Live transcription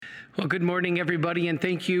Well, good morning, everybody, and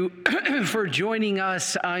thank you for joining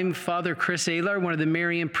us. I'm Father Chris Aylar, one of the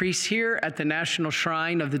Marian priests here at the National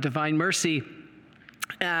Shrine of the Divine Mercy.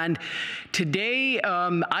 And today,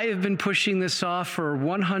 I have been pushing this off for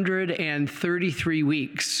 133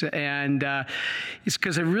 weeks, and it's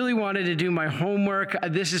because I really wanted to do my homework.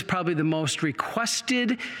 This is probably the most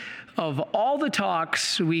requested of all the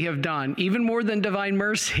talks we have done, even more than Divine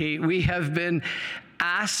Mercy. We have been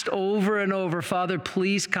asked over and over, Father,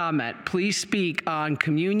 please comment, please speak on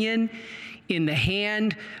communion in the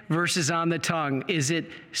hand versus on the tongue. Is it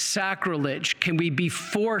sacrilege? Can we be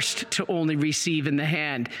forced to only receive in the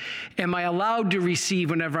hand? Am I allowed to receive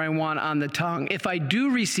whenever I want on the tongue? If I do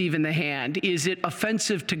receive in the hand, is it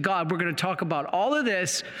offensive to God? We're going to talk about all of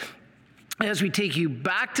this as we take you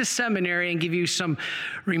back to seminary and give you some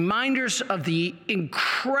reminders of the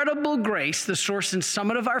incredible grace, the source and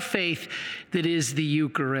summit of our faith, that is the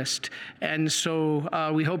Eucharist. And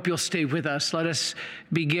so we hope you'll stay with us. Let us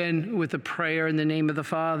begin with a prayer in the name of the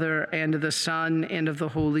Father, and of the Son, and of the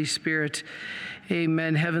Holy Spirit.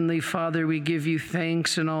 Amen. Heavenly Father, we give you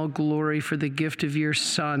thanks and all glory for the gift of your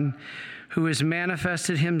Son, who has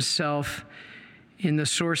manifested himself in the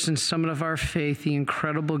source and summit of our faith, the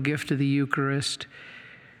incredible gift of the Eucharist.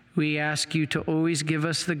 We ask you to always give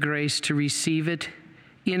us the grace to receive it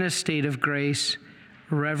in a state of grace,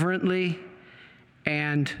 reverently,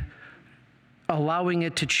 and allowing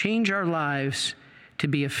it to change our lives to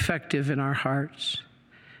be effective in our hearts.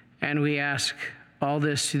 And we ask all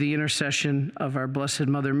this through the intercession of our Blessed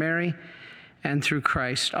Mother Mary and through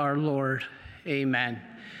Christ our Lord. Amen.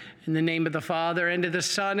 In the name of the Father, and of the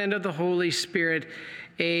Son, and of the Holy Spirit,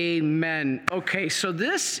 amen. Okay, so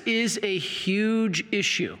this is a huge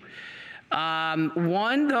issue.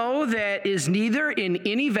 One, though, that is neither in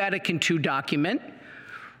any Vatican II document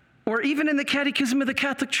or even in the Catechism of the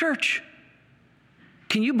Catholic Church.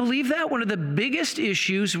 Can you believe that? One of the biggest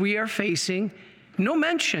issues we are facing, no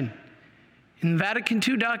mention in Vatican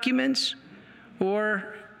II documents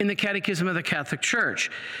or in the Catechism of the Catholic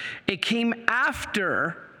Church. It came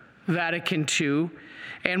after Vatican II,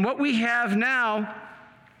 and what we have now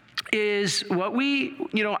is what we,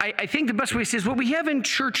 I think the best way to say is what we have in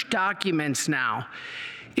church documents now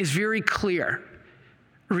is very clear.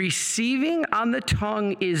 Receiving on the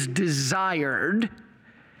tongue is desired,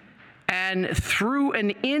 and through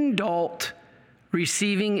an indult,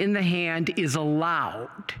 receiving in the hand is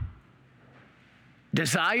allowed.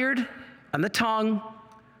 Desired on the tongue,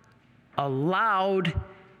 allowed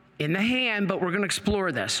in the hand, but we're going to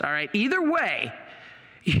explore this, all right? Either way,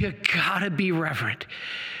 you gotta be reverent.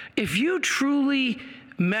 If you truly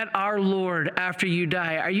met our Lord after you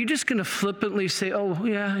die, are you just going to flippantly say, I'll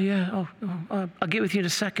get with you in a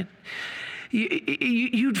second?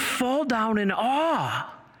 You'd fall down in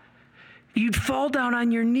awe. You'd fall down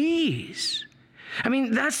on your knees. I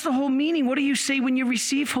mean, that's the whole meaning. What do you say when you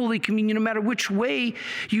receive Holy Communion? No matter which way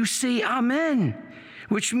you say amen,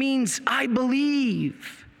 which means I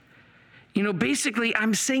believe. Basically,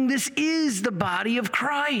 I'm saying this is the body of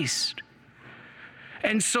Christ.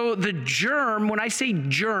 And so the germ, when I say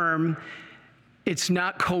germ, it's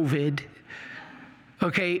not COVID.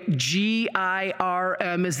 Okay,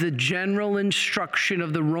 GIRM is the general instruction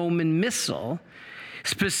of the Roman Missal,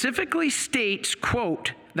 specifically states,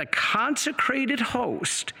 quote, the consecrated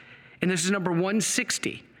host, and this is number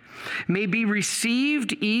 160, may be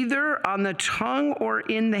received either on the tongue or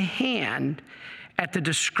in the hand at the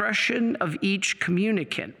discretion of each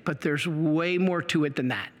communicant. But there's way more to it than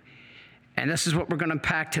that. And this is what we're going to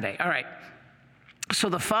unpack today. All right. So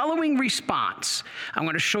the following response, I'm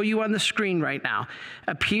going to show you on the screen right now,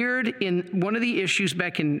 appeared in one of the issues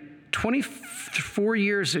back in 24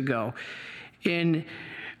 years ago in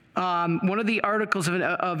one of the articles of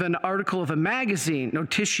an article of a magazine,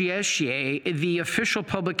 Notitiae, the official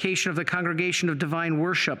publication of the Congregation of Divine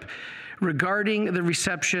Worship, regarding the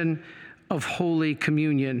reception of Holy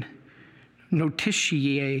Communion.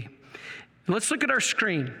 Notitiae. Let's look at our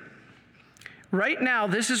screen. Right now,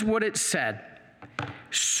 this is what it said.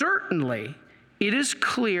 Certainly, it is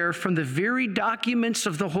clear from the very documents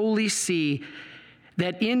of the Holy See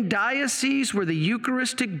that in dioceses where the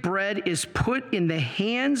Eucharistic bread is put in the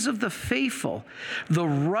hands of the faithful, the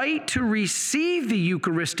right to receive the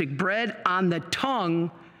Eucharistic bread on the tongue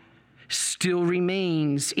still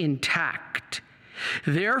remains intact.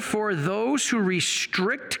 Therefore, those who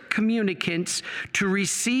restrict communicants to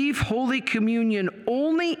receive Holy Communion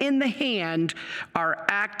only in the hand are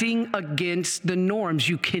acting against the norms.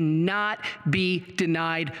 You cannot be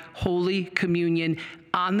denied Holy Communion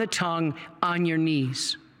on the tongue, on your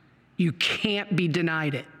knees. You can't be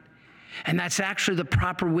denied it. And that's actually the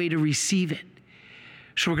proper way to receive it.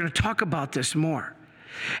 So we're going to talk about this more.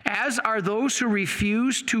 As are those who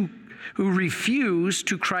refuse to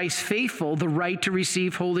Christ faithful the right to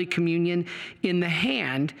receive Holy Communion in the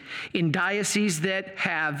hand in dioceses that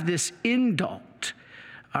have this indult.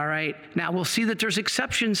 All right. Now we'll see that there's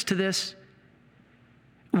exceptions to this.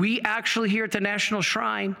 We actually here at the National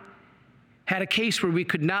Shrine had a case where we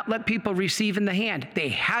could not let people receive in the hand. They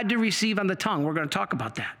had to receive on the tongue. We're going to talk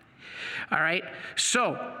about that. All right.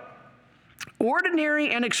 So ordinary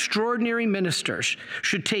and extraordinary ministers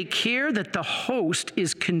should take care that the host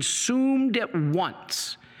is consumed at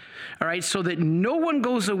once, all right, so that no one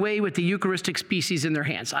goes away with the Eucharistic species in their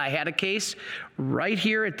hands. I had a case right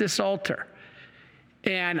here at this altar,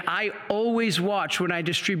 and I always watch when I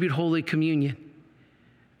distribute Holy Communion,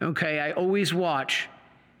 okay? I always watch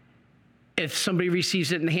if somebody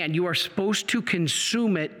receives it in the hand. You are supposed to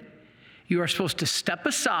consume it. You are supposed to step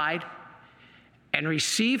aside and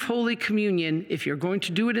receive Holy Communion. If you're going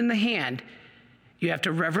to do it in the hand, you have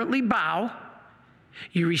to reverently bow.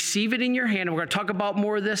 You receive it in your hand, and we're going to talk about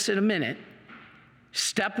more of this in a minute.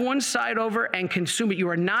 Step one side over and consume it. You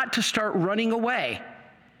are not to start running away.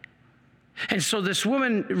 And so this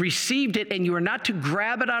woman received it, and you are not to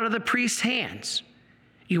grab it out of the priest's hands.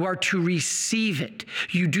 You are to receive it.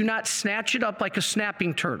 You do not snatch it up like a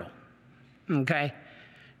snapping turtle, okay?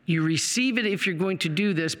 You receive it if you're going to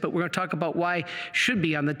do this, but we're going to talk about why it should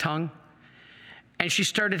be on the tongue. And she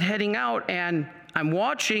started heading out, and I'm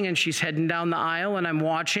watching, and she's heading down the aisle, and I'm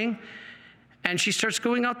watching, and she starts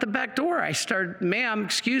going out the back door. I started, ma'am,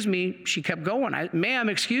 excuse me. She kept going. Ma'am,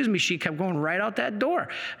 excuse me. She kept going right out that door.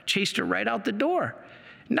 I chased her right out the door.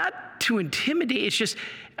 Not to intimidate. It's just,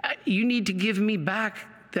 you need to give me back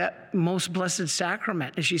that most blessed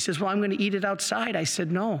sacrament. And she says, well, I'm going to eat it outside. I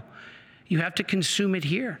said, no. You have to consume it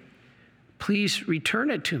here. Please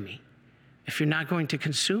return it to me if you're not going to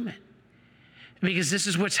consume it. Because this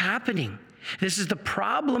is what's happening. This is the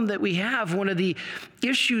problem that we have. One of the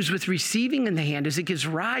issues with receiving in the hand is it gives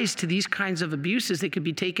rise to these kinds of abuses that could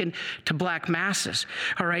be taken to black masses.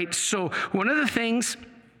 All right, so one of the things,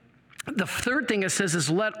 the third thing it says is,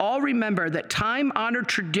 let all remember that time-honored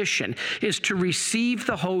tradition is to receive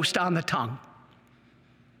the host on the tongue.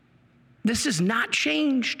 This has not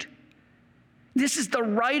changed. This is the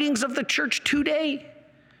writings of the church today.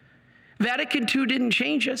 Vatican II didn't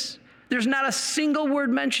change us. There's not a single word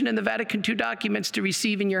mentioned in the Vatican II documents to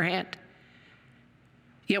receive in your hand.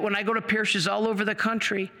 Yet when I go to parishes all over the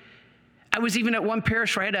country, I was even at one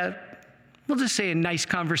parish where I had we'll just say a nice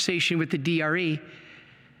conversation with the DRE,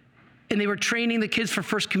 and they were training the kids for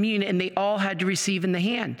First Communion, and they all had to receive in the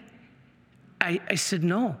hand. I said,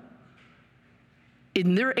 no.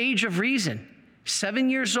 In their age of reason, 7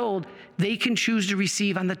 years old, they can choose to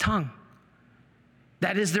receive on the tongue.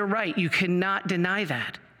 That is their right. You cannot deny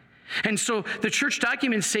that. And so the church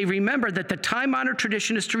documents say, remember that the time-honored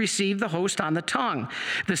tradition is to receive the host on the tongue.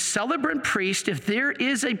 The celebrant priest, if there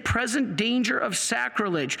is a present danger of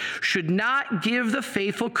sacrilege, should not give the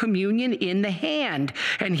faithful communion in the hand,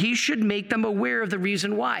 and he should make them aware of the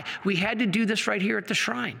reason why. We had to do this right here at the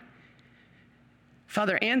shrine.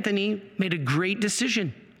 Father Anthony made a great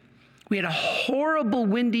decision. We had a horrible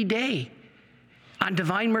windy day on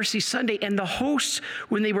Divine Mercy Sunday, and the hosts,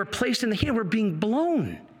 when they were placed in the hand, were being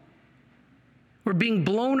blown. We're being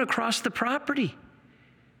blown across the property.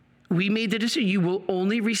 We made the decision, you will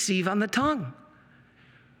only receive on the tongue.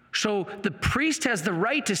 So the priest has the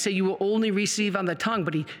right to say you will only receive on the tongue,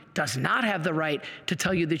 but he does not have the right to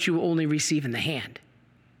tell you that you will only receive in the hand.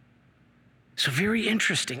 So very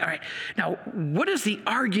interesting. All right, now what is the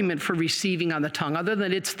argument for receiving on the tongue other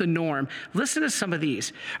than it's the norm? Listen to some of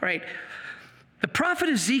these. All right, the prophet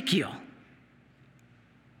Ezekiel,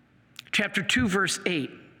 chapter 2, verse 8.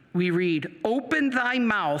 We read, open thy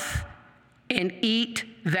mouth and eat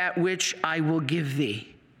that which I will give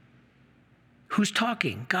thee. Who's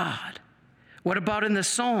talking? God. What about in the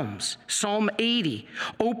Psalms? Psalm 80,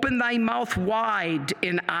 open thy mouth wide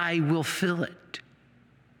and I will fill it.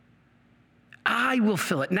 I will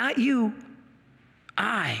fill it, not you.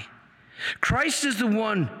 I. Christ is the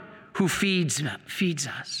one who feeds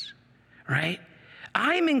us, right?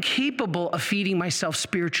 I'm incapable of feeding myself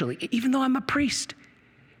spiritually, even though I'm a priest.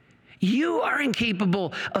 You are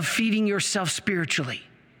incapable of feeding yourself spiritually.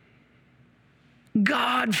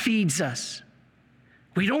 God feeds us.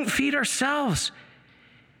 We don't feed ourselves.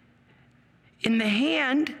 In the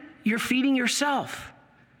hand, you're feeding yourself.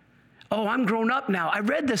 Oh, I'm grown up now. I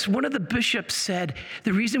read this. One of the bishops said,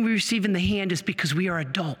 the reason we receive in the hand is because we are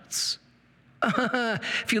adults.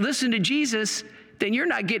 If you listen to Jesus, then you're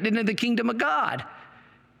not getting into the kingdom of God.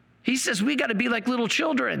 He says we got to be like little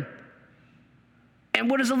children. And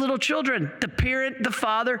what is the little children? The parent, the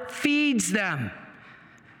father, feeds them,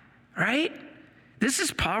 right? This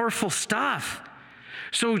is powerful stuff.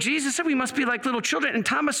 So Jesus said we must be like little children. And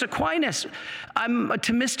Thomas Aquinas, I'm a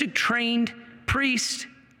Thomistic trained priest.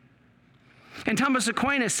 And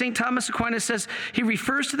St. Thomas Aquinas says he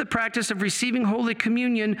refers to the practice of receiving Holy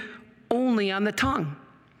Communion only on the tongue.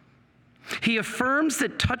 He affirms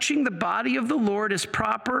that touching the body of the Lord is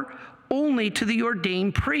proper only to the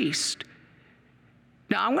ordained priest.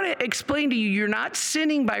 Now, I'm going to explain to you, you're not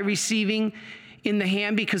sinning by receiving in the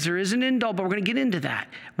hand because there is an indult, but we're going to get into that.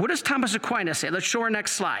 What does Thomas Aquinas say? Let's show our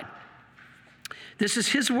next slide. This is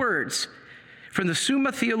his words from the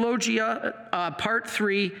Summa Theologia, part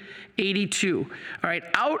 3, 82. All right,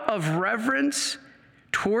 out of reverence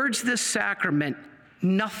towards this sacrament,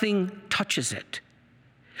 nothing touches it.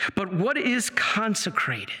 But what is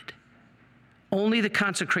consecrated? Only the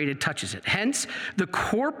consecrated touches it. Hence, the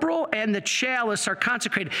corporal and the chalice are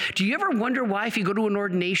consecrated. Do you ever wonder why, if you go to an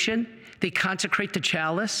ordination, they consecrate the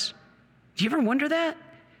chalice? Do you ever wonder that?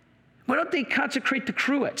 Why don't they consecrate the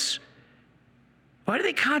cruets? Why do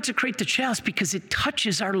they consecrate the chalice? Because it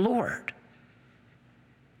touches our Lord.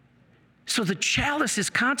 So the chalice is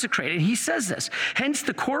consecrated. He says this. Hence,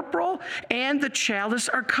 the corporal and the chalice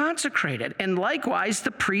are consecrated, and likewise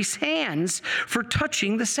the priest's hands for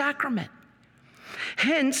touching the sacrament.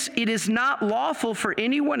 Hence, it is not lawful for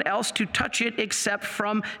anyone else to touch it except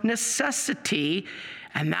from necessity.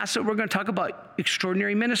 And that's what we're going to talk about,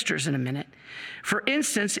 extraordinary ministers, in a minute. For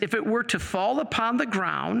instance, if it were to fall upon the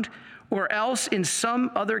ground, or else in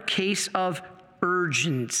some other case of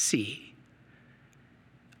urgency.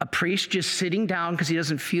 A priest just sitting down because he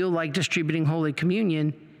doesn't feel like distributing Holy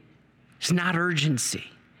Communion is not urgency.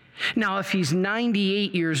 Now, if he's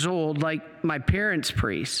 98 years old, like my parents'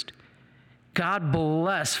 priest, God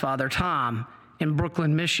bless Father Tom in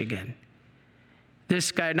Brooklyn, Michigan.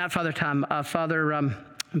 This guy, not Father Tom, I'm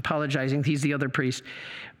apologizing, he's the other priest,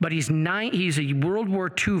 but he's a World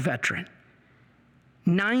War II veteran,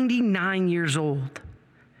 99 years old.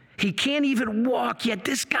 He can't even walk, yet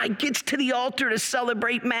this guy gets to the altar to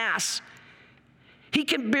celebrate Mass. He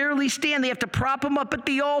can barely stand. They have to prop him up at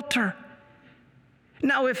the altar.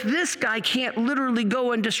 Now, if this guy can't literally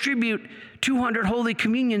go and distribute 200 Holy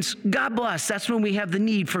Communions, God bless, that's when we have the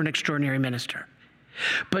need for an extraordinary minister.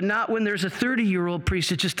 But not when there's a 30-year-old priest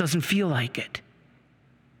that just doesn't feel like it.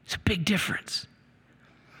 It's a big difference.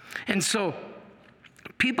 And so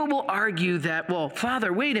people will argue that, well,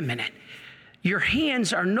 Father, wait a minute. Your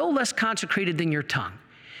hands are no less consecrated than your tongue.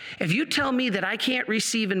 If you tell me that I can't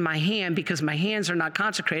receive in my hand because my hands are not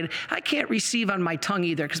consecrated, I can't receive on my tongue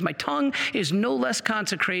either because my tongue is no less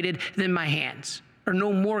consecrated than my hands, or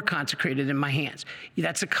no more consecrated than my hands.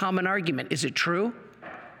 That's a common argument. Is it true?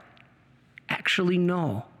 Actually,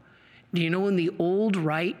 no. Do you know in the old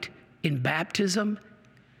rite in baptism,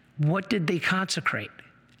 what did they consecrate?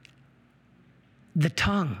 The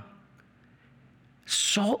tongue.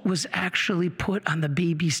 Salt was actually put on the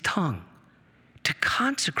baby's tongue to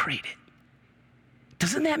consecrate it.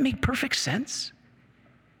 Doesn't that make perfect sense?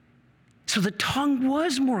 So the tongue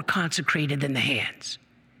was more consecrated than the hands.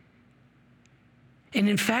 And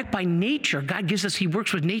in fact, by nature, God gives us, he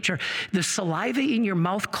works with nature. The saliva in your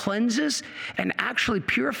mouth cleanses and actually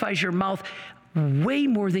purifies your mouth way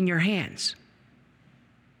more than your hands.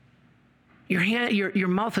 Your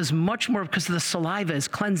mouth is much more, because the saliva is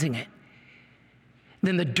cleansing it,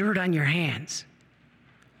 than the dirt on your hands.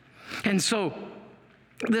 And so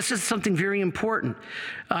this is something very important.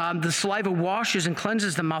 The saliva washes and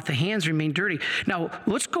cleanses the mouth. The hands remain dirty. Now,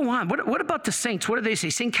 let's go on. What about the saints? What do they say?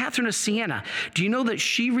 St. Catherine of Siena. Do you know that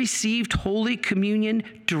she received Holy Communion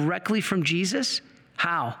directly from Jesus?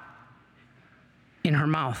 How? In her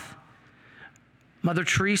mouth. Mother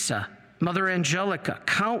Teresa, Mother Angelica,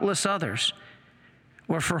 countless others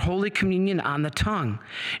were for Holy Communion on the tongue.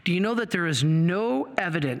 Do you know that there is no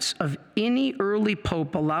evidence of any early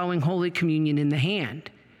pope allowing Holy Communion in the hand?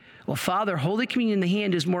 Well, Father, Holy Communion in the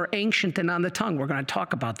hand is more ancient than on the tongue. We're going to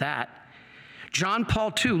talk about that. John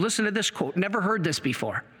Paul II, listen to this quote. Never heard this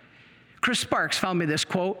before. Chris Sparks found me this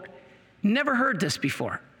quote. Never heard this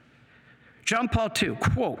before. John Paul II,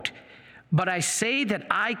 quote, "But I say that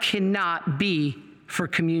I cannot be for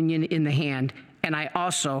communion in the hand, and I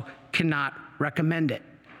also cannot recommend it."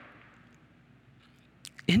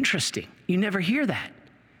 Interesting. You never hear that.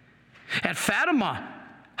 At Fatima,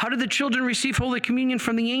 how did the children receive Holy Communion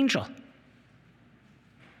from the angel?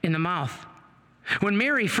 In the mouth. When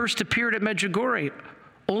Mary first appeared at Medjugorje,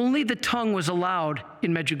 only the tongue was allowed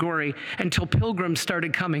in Medjugorje until pilgrims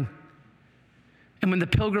started coming. And when the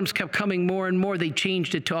pilgrims kept coming more and more, they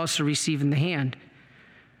changed it to also receive in the hand.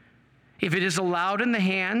 If it is allowed in the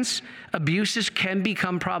hands, abuses can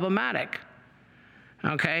become problematic.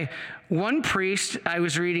 Okay? One priest I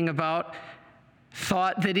was reading about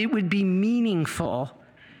thought that it would be meaningful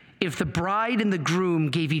if the bride and the groom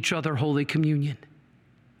gave each other Holy Communion.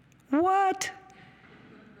 What?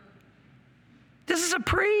 This is a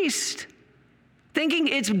priest thinking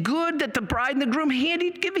it's good that the bride and the groom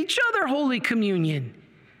give each other Holy Communion.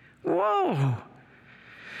 Whoa.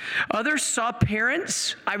 Others saw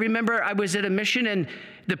parents. I remember I was at a mission and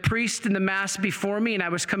the priest in the Mass before me, and I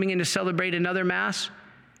was coming in to celebrate another Mass,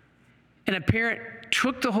 and a parent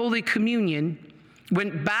took the Holy Communion,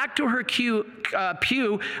 went back to her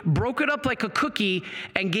pew, broke it up like a cookie,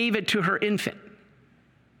 and gave it to her infant.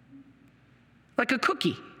 Like a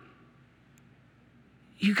cookie.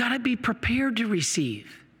 You got to be prepared to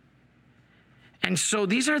receive. And so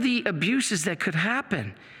these are the abuses that could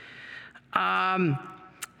happen.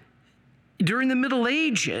 During the Middle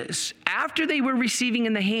Ages, after they were receiving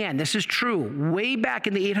in the hand, this is true, way back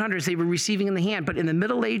in the 800s, they were receiving in the hand, but in the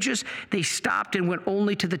Middle Ages, they stopped and went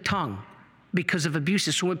only to the tongue because of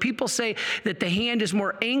abuses. So when people say that the hand is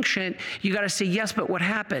more ancient, you got to say, yes, but what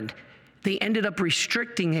happened? They ended up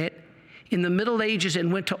restricting it in the Middle Ages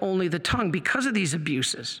and went to only the tongue because of these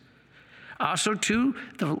abuses. Also, too,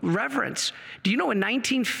 the reverence. Do you know in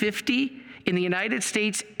 1950, in the United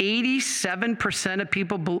States, 87% of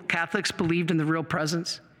people, Catholics, believed in the real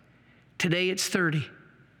presence? Today, it's 30.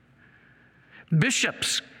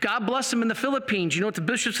 Bishops, God bless them in the Philippines. You know what the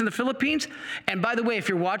bishops in the Philippines? And by the way, if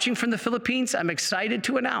you're watching from the Philippines, I'm excited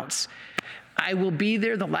to announce I will be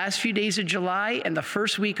there the last few days of July and the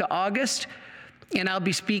first week of August, and I'll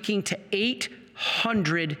be speaking to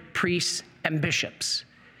 800 priests and bishops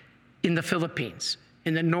in the Philippines,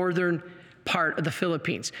 in the northern part of the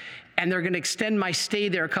Philippines. And they're going to extend my stay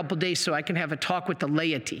there a couple days so I can have a talk with the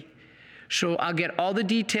laity. So I'll get all the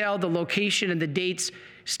detail, the location, and the dates.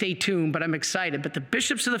 Stay tuned, but I'm excited. But the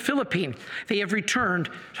bishops of the Philippines, they have returned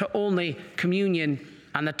to only communion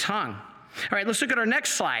on the tongue. All right, let's look at our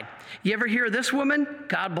next slide. You ever hear of this woman?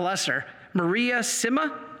 God bless her. Maria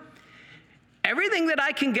Sima. Everything that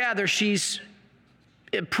I can gather, she's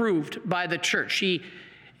approved by the church.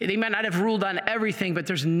 They might not have ruled on everything, but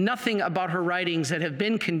there's nothing about her writings that have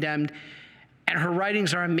been condemned, and her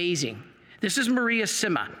writings are amazing. This is Maria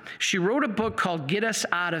Sima. She wrote a book called Get Us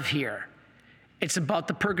Out of Here. It's about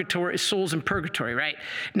the purgatory, souls in purgatory, right?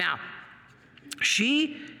 Now,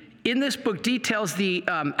 she, in this book, details the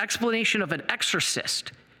explanation of an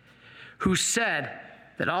exorcist who said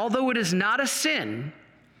that although it is not a sin,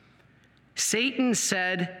 Satan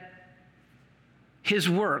said his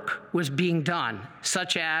work was being done,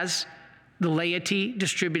 such as the laity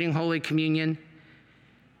distributing Holy Communion,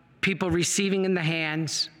 people receiving in the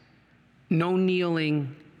hands, no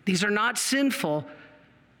kneeling. These are not sinful,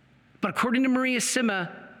 but according to Maria Sima,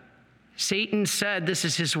 Satan said this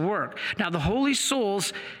is his work. Now, the holy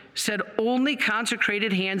souls said only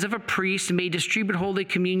consecrated hands of a priest may distribute Holy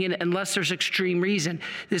Communion unless there's extreme reason.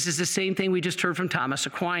 This is the same thing we just heard from Thomas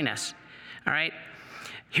Aquinas. All right?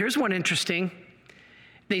 Here's one interesting.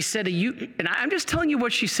 They said, and I'm just telling you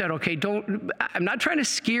what she said, okay? I'm not trying to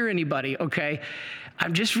scare anybody, okay?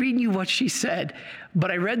 I'm just reading you what she said. But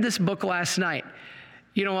I read this book last night.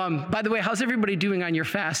 You know, by the way, how's everybody doing on your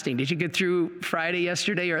fasting? Did you get through Friday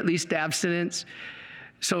yesterday, or at least abstinence?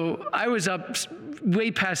 So I was up way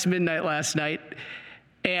past midnight last night,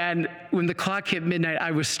 and when the clock hit midnight,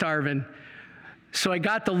 I was starving. So I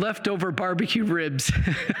got the leftover barbecue ribs.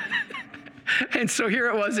 And so here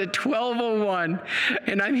it was at 12:01,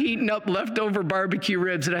 and I'm heating up leftover barbecue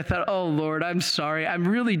ribs, and I thought, oh, Lord, I'm sorry. I'm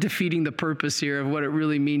really defeating the purpose here of what it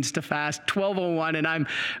really means to fast. 12:01, and I'm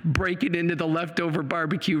breaking into the leftover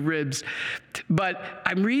barbecue ribs. But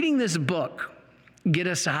I'm reading this book, Get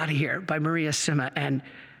Us Out of Here, by Maria Sima, and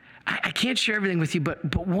I can't share everything with you,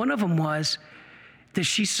 but one of them was that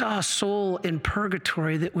she saw a soul in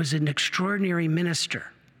purgatory that was an extraordinary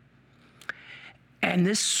minister. And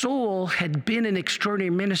this soul had been an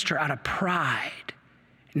extraordinary minister out of pride,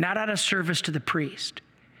 not out of service to the priest.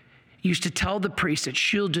 Used to tell the priest that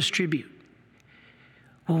she'll distribute.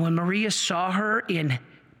 Well, when Maria saw her in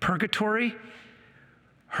purgatory,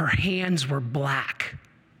 her hands were black,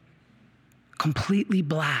 completely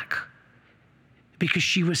black, because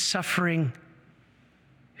she was suffering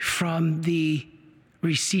from the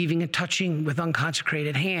receiving and touching with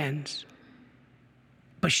unconsecrated hands.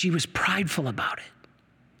 But she was prideful about it.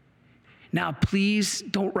 Now, please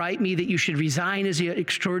don't write me that you should resign as an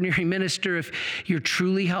extraordinary minister if you're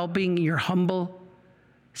truly helping, you're humble.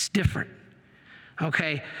 It's different.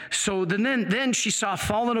 Okay, so then she saw a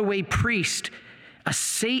fallen away priest, a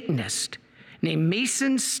Satanist, named a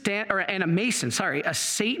Satanist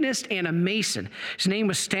and a Mason. His name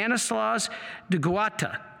was Stanislaus de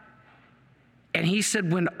Guaita. And he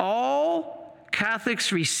said, when all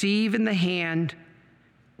Catholics receive in the hand,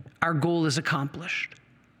 our goal is accomplished.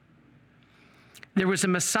 There was a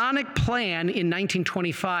Masonic plan in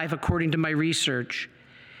 1925, according to my research,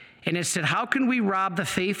 and it said, how can we rob the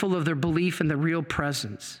faithful of their belief in the real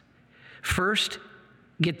presence? First,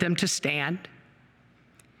 get them to stand.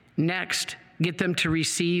 Next, get them to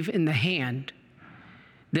receive in the hand.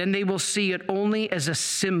 Then they will see it only as a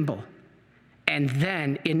symbol, and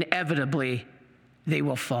then inevitably they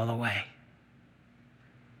will fall away.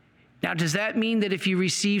 Now, does that mean that if you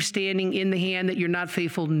receive standing in the hand that you're not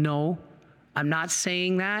faithful? No, I'm not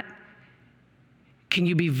saying that. Can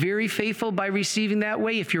you be very faithful by receiving that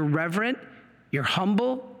way? If you're reverent, you're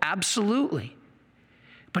humble, absolutely.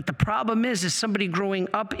 But the problem is, as somebody growing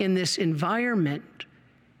up in this environment,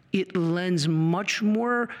 it lends much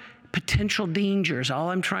more potential dangers, all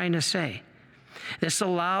I'm trying to say. This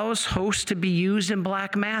allows hosts to be used in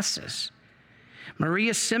black masses.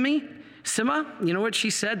 Maria Sima, you know what she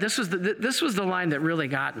said? This was the line that really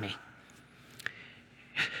got me.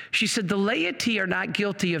 She said, the laity are not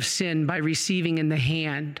guilty of sin by receiving in the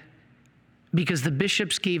hand because the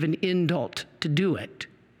bishops gave an indult to do it.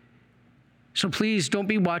 So please don't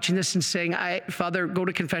be watching this and saying, Father, go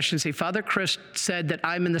to confession and say, Father Chris said that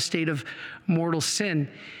I'm in the state of mortal sin.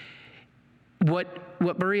 What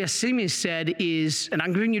Maria Sima said is, and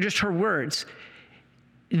I'm giving you just her words,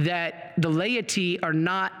 that the laity are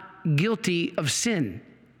not guilty of sin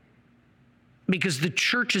because the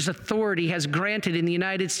church's authority has granted in the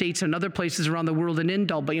United States and other places around the world an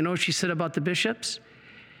indult. But you know what she said about the bishops?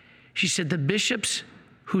 She said the bishops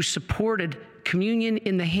who supported communion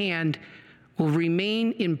in the hand will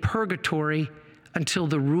remain in purgatory until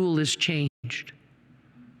the rule is changed.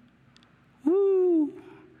 Woo!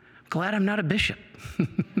 Glad I'm not a bishop.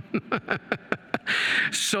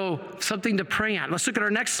 So something to pray on. Let's look at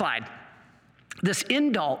our next slide. This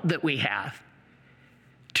indult that we have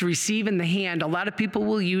to receive in the hand, a lot of people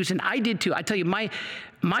will use, and I did too. I tell you, my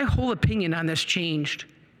whole opinion on this changed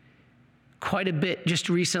quite a bit just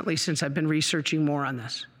recently since I've been researching more on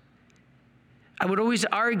this. I would always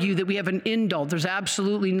argue that we have an indult. There's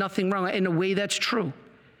absolutely nothing wrong. In a way, that's true.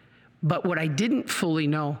 But what I didn't fully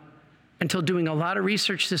know until doing a lot of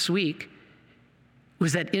research this week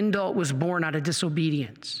was that indult was born out of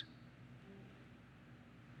disobedience.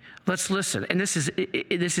 Let's listen. And this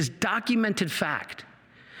is documented fact.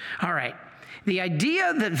 All right. The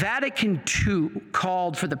idea that Vatican II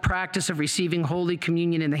called for the practice of receiving Holy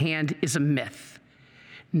Communion in the hand is a myth.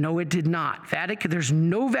 No, it did not. There's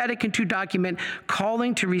no Vatican II document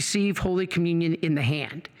calling to receive Holy Communion in the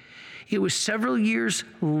hand. It was several years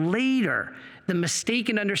later, the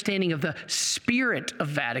mistaken understanding of the spirit of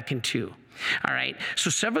Vatican II. All right, so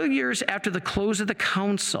several years after the close of the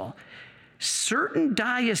council, certain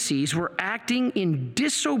dioceses were acting in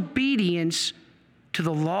disobedience to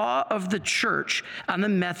the law of the church on the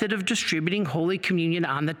method of distributing Holy Communion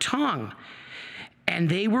on the tongue. And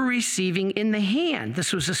they were receiving in the hand.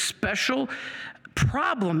 This was a special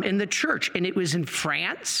problem in the church. And it was in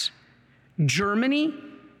France, Germany,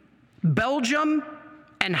 Belgium,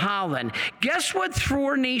 and Holland. Guess what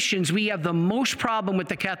 4 nations we have the most problem with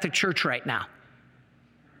the Catholic Church right now?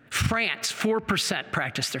 France, 4%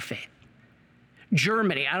 practice their faith.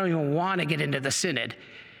 Germany, I don't even want to get into the synod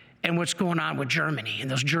and what's going on with Germany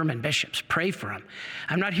and those German bishops. Pray for them.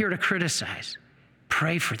 I'm not here to criticize.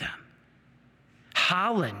 Pray for them.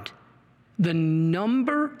 Holland, the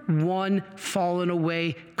 #1 fallen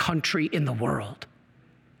away country in the world.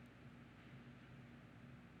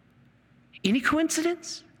 Any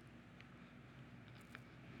coincidence?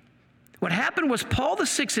 What happened was Paul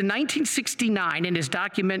VI in 1969 in his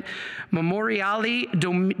document Memoriale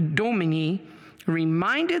Domini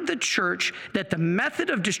reminded the church that the method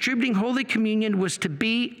of distributing Holy Communion was to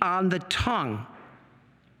be on the tongue.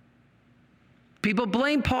 People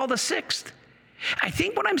blame Paul VI. I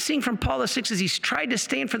think what I'm seeing from Paul VI is he's tried to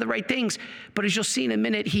stand for the right things, but as you'll see in a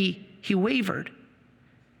minute, he wavered.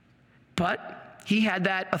 But he had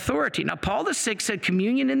that authority. Now, Paul VI said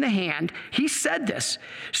communion in the hand. He said this,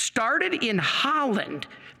 started in Holland,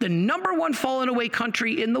 the #1 fallen away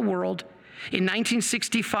country in the world, in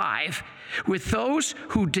 1965, with those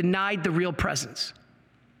who denied the real presence.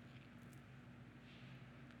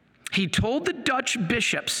 He told the Dutch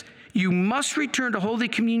bishops, you must return to Holy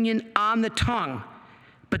Communion on the tongue,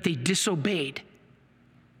 but they disobeyed.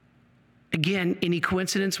 Again, any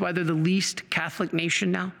coincidence why they're the least Catholic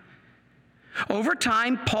nation now? Over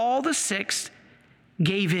time, Paul VI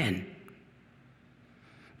gave in.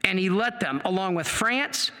 And he let them, along with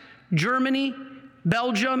France, Germany,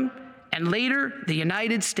 Belgium, and later the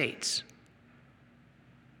United States,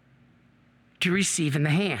 to receive in the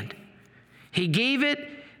hand. He gave it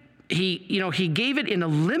in a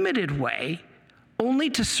limited way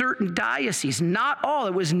only to certain dioceses, not all.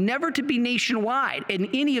 It was never to be nationwide in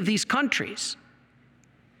any of these countries.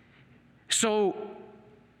 So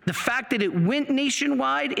the fact that it went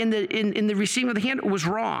nationwide in the receiving of the hand was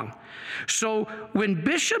wrong. So when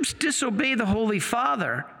bishops disobey the Holy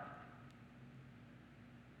Father,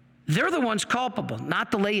 they're the ones culpable,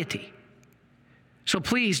 not the laity. So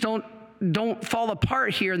please don't fall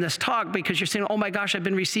apart here in this talk because you're saying, oh my gosh, I've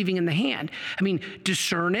been receiving in the hand. I mean,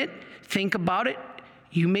 discern it, think about it.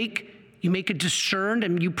 You make it discerned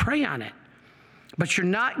and you pray on it. But you're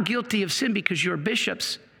not guilty of sin because your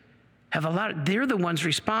bishops have allowed it. They're the ones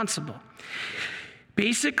responsible.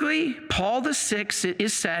 Basically, Paul VI, it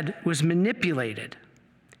is said, was manipulated.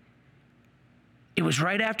 It was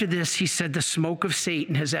right after this he said the smoke of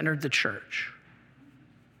Satan has entered the church.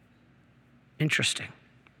 Interesting.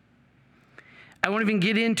 I won't even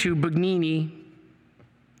get into Bugnini.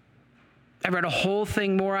 I read a whole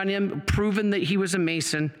thing more on him, proven that he was a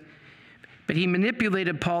Mason. But he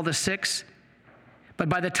manipulated Paul VI. But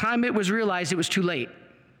by the time it was realized, it was too late.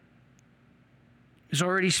 It was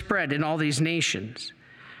already spread in all these nations.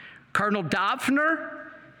 Cardinal Döpfner,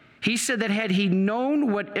 he said that had he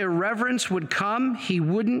known what irreverence would come, he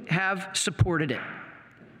wouldn't have supported it.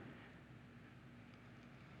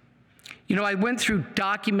 You know, I went through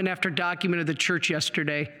document after document of the church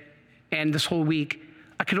yesterday and this whole week.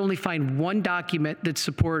 I could only find one document that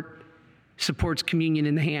supports communion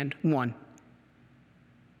in the hand. One.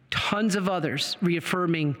 Tons of others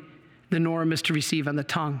reaffirming the norm is to receive on the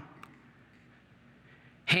tongue.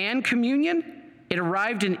 Hand communion, it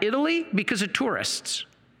arrived in Italy because of tourists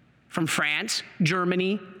from France,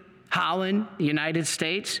 Germany, Holland, the United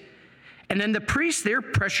States. And then the priests there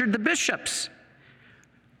pressured the bishops.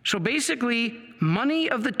 So basically, money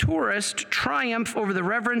of the tourist triumphed over the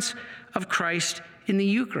reverence of Christ in the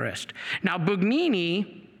Eucharist. Now,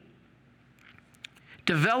 Bugnini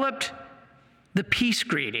developed the peace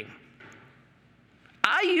greeting.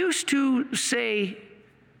 I used to say,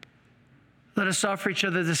 let us offer each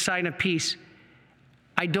other the sign of peace.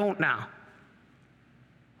 I don't now.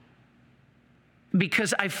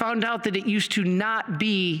 Because I found out that it used to not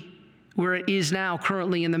be where it is now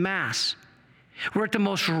currently in the Mass. We're at the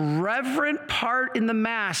most reverent part in the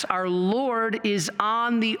Mass. Our Lord is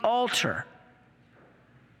on the altar.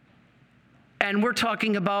 And we're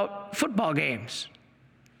talking about football games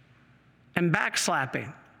and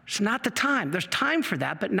backslapping. It's not the time. There's time for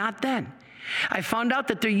that, but not then. I found out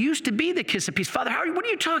that there used to be the kiss of peace. Father, what are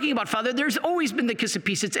you talking about, Father? There's always been the kiss of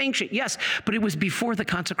peace. It's ancient, yes, but it was before the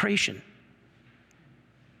consecration.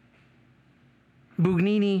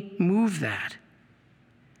 Bugnini moved that.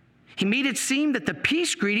 He made it seem that the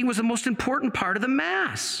peace greeting was the most important part of the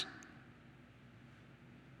Mass.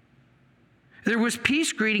 There was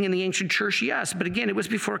peace greeting in the ancient church, yes, but again, it was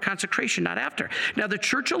before consecration, not after. Now, the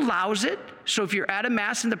church allows it, so if you're at a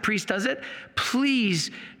Mass and the priest does it,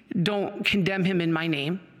 please don't condemn him in my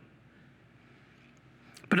name.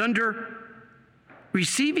 But under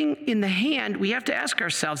receiving in the hand, we have to ask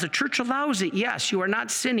ourselves, the church allows it, yes, you are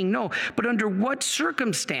not sinning, no, but under what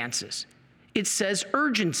circumstances? It says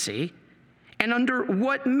urgency, and under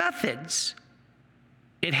what methods?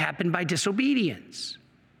 It happened by disobedience.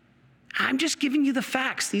 I'm just giving you the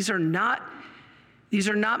facts. These are not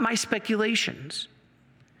my speculations.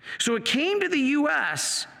 So it came to the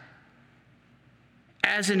U.S.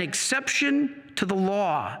 as an exception to the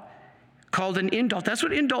law called an indult. That's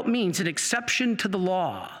what indult means, an exception to the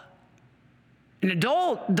law. An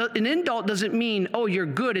indult doesn't mean, oh, you're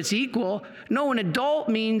good, it's equal. No, an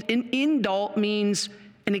indult means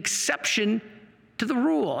an exception to the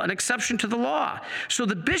rule, an exception to the law. So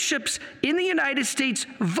the bishops in the United States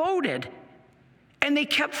voted, and they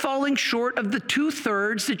kept falling short of the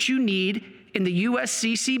 2/3 that you need in the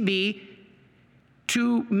USCCB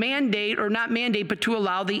to mandate, or not mandate, but to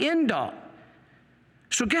allow the indult.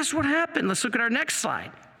 So guess what happened? Let's look at our next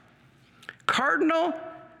slide. Cardinal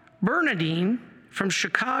Bernardin from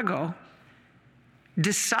Chicago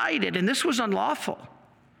decided, and this was unlawful,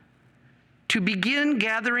 to begin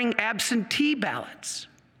gathering absentee ballots,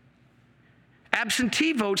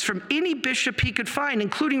 absentee votes from any bishop he could find,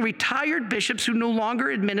 including retired bishops who no longer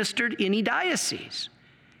administered any diocese.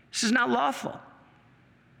 This is not lawful.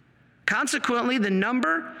 Consequently, the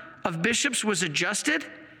number of bishops was adjusted,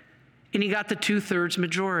 and he got the 2/3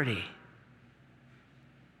 majority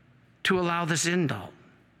to allow this indult.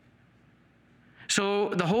 So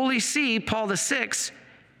the Holy See, Paul VI,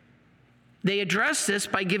 They address this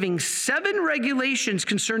by giving 7 regulations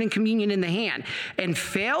concerning communion in the hand, and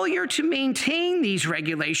failure to maintain these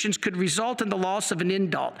regulations could result in the loss of an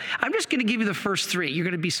indult. I'm just going to give you the first 3. You're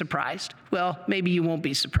going to be surprised. Well, maybe you won't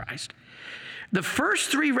be surprised. The first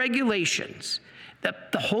 3 regulations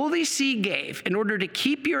that the Holy See gave in order to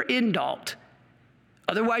keep your indult,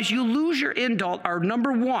 otherwise you lose your indult, are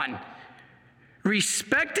number 1,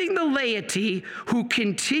 respecting the laity who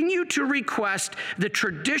continue to request the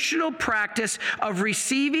traditional practice of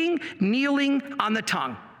receiving kneeling on the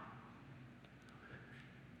tongue.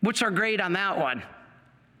 What's our grade on that one?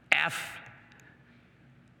 F.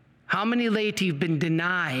 How many laity have been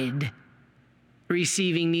denied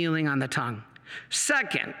receiving kneeling on the tongue?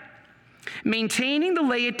 Second, maintaining the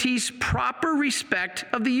laity's proper respect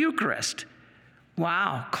of the Eucharist.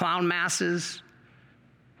 Wow, clown masses,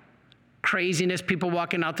 craziness, people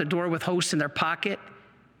walking out the door with hosts in their pocket.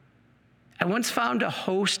 I once found a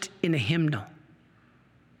host in a hymnal.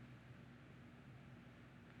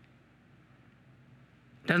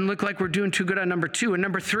 Doesn't look like we're doing too good on number 2. And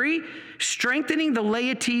number 3, strengthening the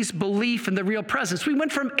laity's belief in the real presence. We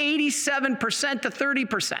went from 87% to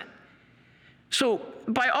 30%. So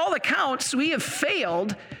by all accounts, we have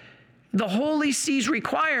failed the Holy See's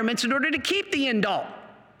requirements in order to keep the indult.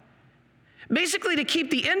 Basically, to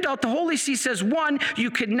keep the indult, the Holy See says, 1,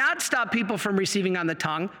 you could not stop people from receiving on the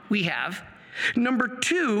tongue. We have. Number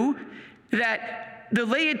 2, that the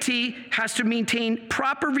laity has to maintain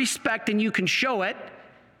proper respect, and you can show it.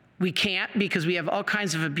 We can't, because we have all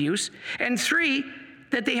kinds of abuse. And 3,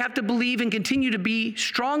 that they have to believe and continue to be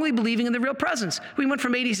strongly believing in the real presence. We went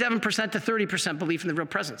from 87% to 30% belief in the real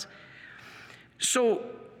presence. So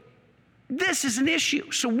this is an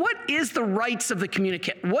issue. So what is the rights of the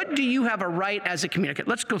communicant? What do you have a right as a communicant?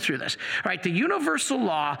 Let's go through this. All right, the universal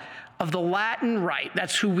law of the Latin rite,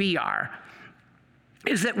 that's who we are,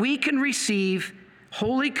 is that we can receive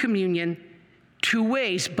Holy Communion 2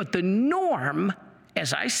 ways, but the norm,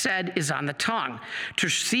 as I said, is on the tongue. To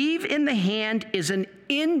receive in the hand is an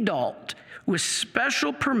indult with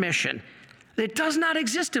special permission that does not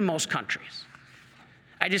exist in most countries.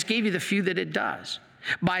 I just gave you the few that it does.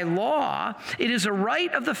 By law, it is a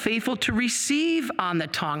right of the faithful to receive on the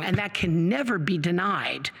tongue, and that can never be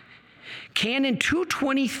denied. Canon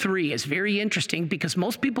 223 is very interesting because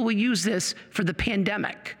most people will use this for the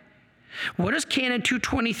pandemic. What does Canon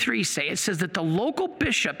 223 say? It says that the local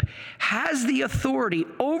bishop has the authority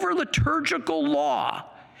over liturgical law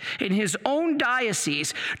in his own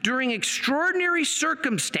diocese during extraordinary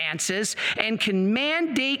circumstances and can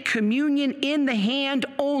mandate communion in the hand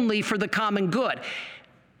only for the common good.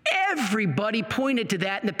 Everybody pointed to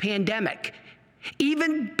that in the pandemic,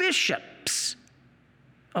 even bishops,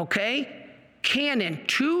 okay? Canon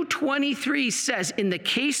 223 says, in the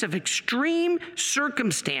case of extreme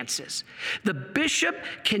circumstances, the bishop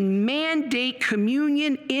can mandate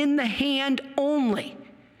communion in the hand only,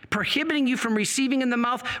 prohibiting you from receiving in the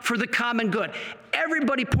mouth for the common good.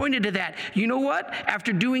 Everybody pointed to that. You know what?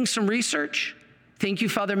 After doing some research, thank you,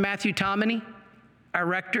 Father Matthew Tomini, our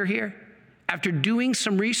rector here. After doing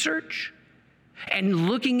some research and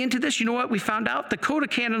looking into this, you know what we found out? The Code of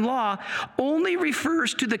Canon Law only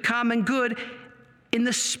refers to the common good in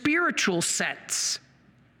the spiritual sense.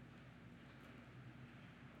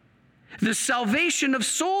 The salvation of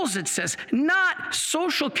souls, it says, not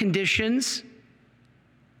social conditions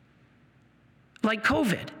like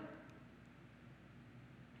COVID.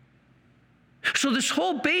 So this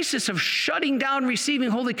whole basis of shutting down receiving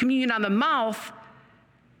Holy Communion on the mouth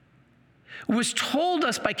was told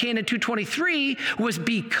us by Canon 223 was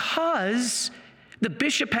because the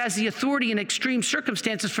bishop has the authority in extreme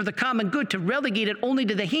circumstances for the common good. To relegate it only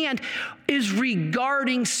to the hand is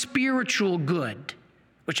regarding spiritual good,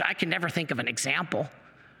 which I can never think of an example,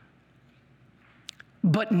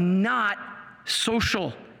 but not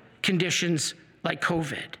social conditions like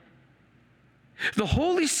COVID. The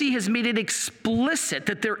Holy See has made it explicit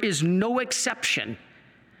that there is no exception.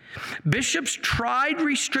 Bishops tried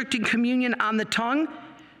restricting communion on the tongue.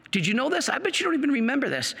 Did you know this? I bet you don't even remember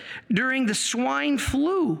this. During the swine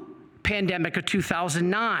flu pandemic of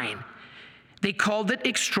 2009, they called it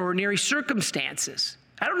extraordinary circumstances.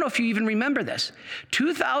 I don't know if you even remember this.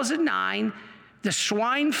 2009, the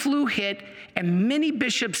swine flu hit, and many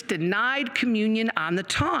bishops denied communion on the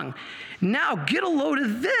tongue. Now, get a load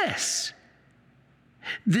of this.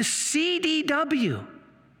 The CDW,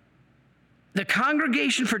 the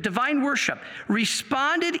Congregation for Divine Worship,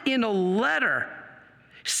 responded in a letter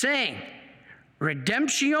saying,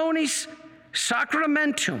 Redemptionis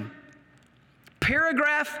Sacramentum,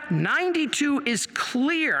 paragraph 92 is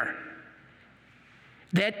clear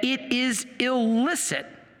that it is illicit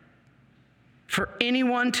for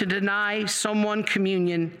anyone to deny someone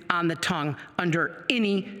communion on the tongue under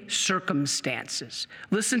any circumstances.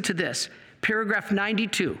 Listen to this, paragraph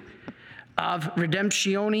 92 of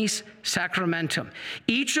Redemptionis Sacramentum.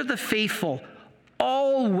 Each of the faithful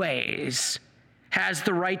always has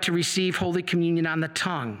the right to receive Holy Communion on the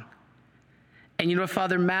tongue. And you know,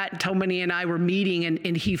 Father Matt Tomany and I were meeting,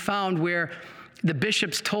 and he found where the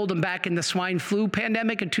bishops told him back in the swine flu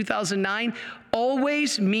pandemic in 2009,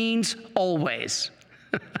 always means always.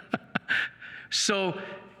 So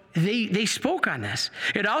they spoke on this.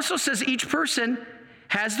 It also says each person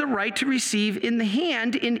has the right to receive in the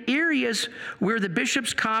hand in areas where the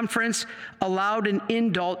bishops' conference allowed an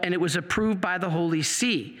indult and it was approved by the Holy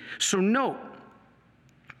See. So note,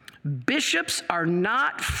 bishops are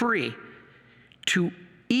not free to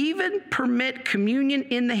even permit communion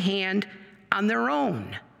in the hand on their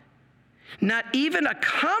own. Not even a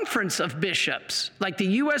conference of bishops like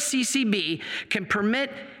the USCCB can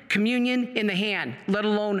permit communion in the hand, let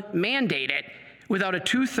alone mandate it, without a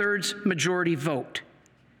 2/3 majority vote.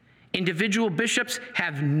 Individual bishops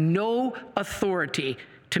have no authority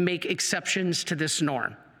to make exceptions to this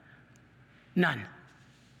norm. None.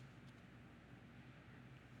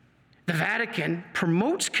 The Vatican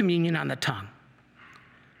promotes communion on the tongue,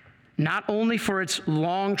 not only for its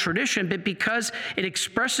long tradition, but because it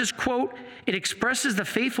expresses, quote, it expresses the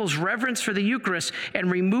faithful's reverence for the Eucharist and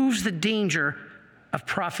removes the danger of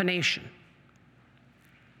profanation.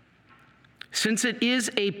 Since it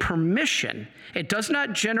is a permission, it does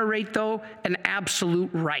not generate, though, an absolute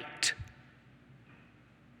right.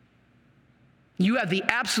 You have the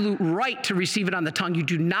absolute right to receive it on the tongue. You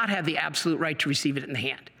do not have the absolute right to receive it in the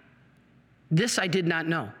hand. This I did not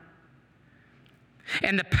know.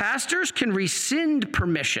 And the pastors can rescind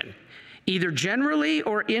permission, either generally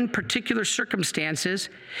or in particular circumstances,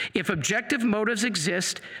 if objective motives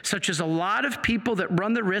exist, such as a lot of people that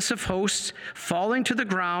run the risk of hosts falling to the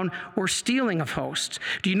ground or stealing of hosts.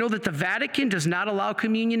 Do you know that the Vatican does not allow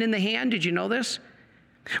communion in the hand? Did you know this?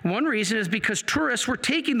 One reason is because tourists were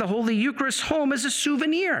taking the Holy Eucharist home as a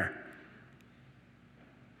souvenir.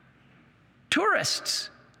 Tourists.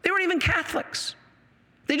 They weren't even Catholics.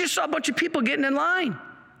 They just saw a bunch of people getting in line.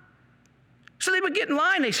 So they would get in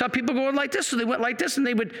line. They saw people going like this, so they went like this, and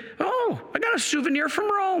they would, oh, I got a souvenir from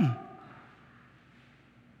Rome.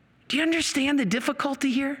 Do you understand the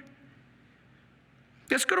difficulty here?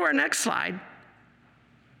 Let's go to our next slide.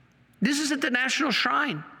 This is at the National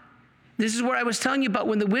Shrine. This is what I was telling you about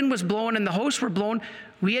when the wind was blowing and the hosts were blowing.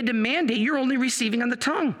 We had to mandate you're only receiving on the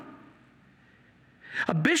tongue.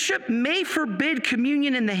 A bishop may forbid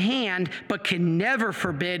communion in the hand, but can never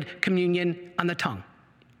forbid communion on the tongue.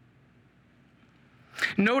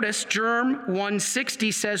 Notice Germ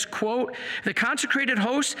 160 says, quote, the consecrated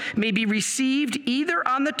host may be received either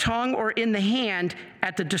on the tongue or in the hand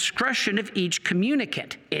at the discretion of each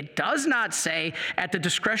communicant. It does not say at the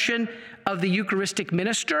discretion of the Eucharistic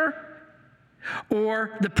minister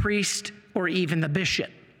or the priest or even the bishop.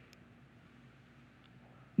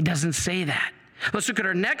 It doesn't say that. Let's look at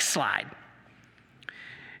our next slide.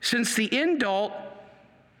 Since the indult,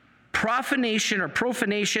 profanation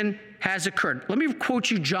has occurred. Let me quote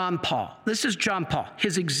you John Paul. This is John Paul,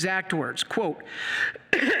 his exact words, quote,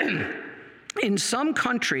 in some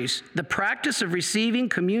countries, the practice of receiving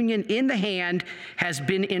communion in the hand has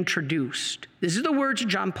been introduced. This is the words of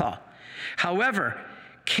John Paul. However,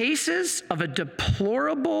 cases of a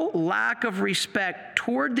deplorable lack of respect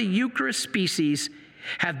toward the Eucharist species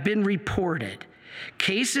have been reported.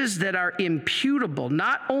 Cases that are imputable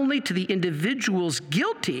not only to the individuals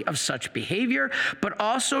guilty of such behavior, but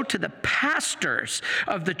also to the pastors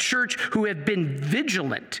of the church who have been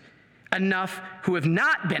vigilant enough,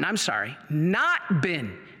 not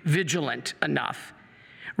been vigilant enough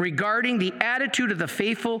regarding the attitude of the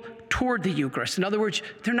faithful toward the Eucharist. In other words,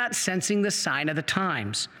 they're not sensing the sign of the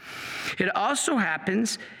times. It also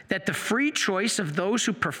happens that the free choice of those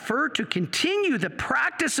who prefer to continue the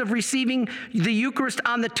practice of receiving the Eucharist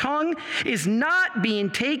on the tongue is not being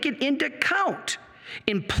taken into account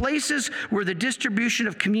in places where the distribution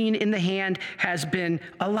of communion in the hand has been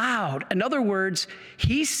allowed. In other words,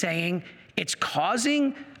 he's saying it's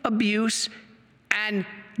causing abuse, and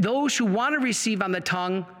those who want to receive on the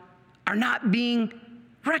tongue are not being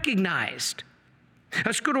recognized.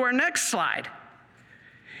 Let's go to our next slide.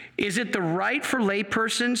 Is it the right for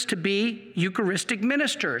laypersons to be Eucharistic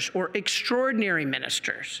ministers or extraordinary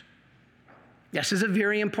ministers? This is a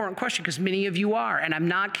very important question because many of you are, and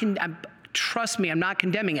trust me, I'm not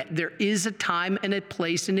condemning it. There is a time and a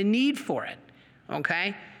place and a need for it,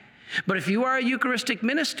 okay? But if you are a Eucharistic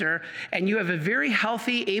minister and you have a very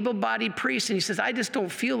healthy, able-bodied priest and he says, I just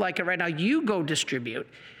don't feel like it right now, you go distribute.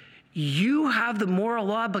 You have the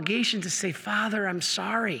moral obligation to say, Father, I'm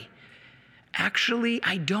sorry. Actually,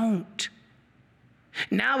 I don't.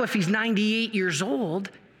 Now, if he's 98 years old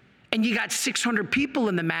and you got 600 people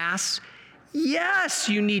in the Mass, yes,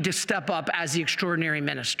 you need to step up as the extraordinary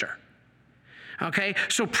minister. Okay?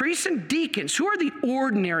 So priests and deacons, who are the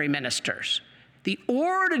ordinary ministers? The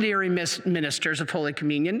ordinary ministers of Holy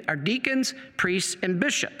Communion are deacons, priests, and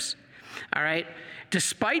bishops. All right?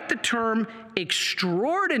 Despite the term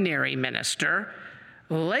extraordinary minister,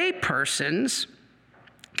 lay persons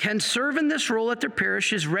can serve in this role at their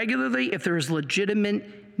parishes regularly if there is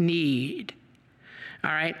legitimate need. All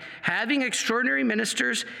right? Having extraordinary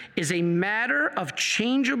ministers is a matter of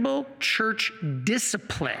changeable church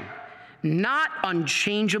discipline, not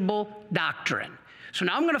unchangeable doctrine. So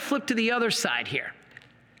now I'm going to flip to the other side here.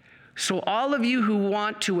 So all of you who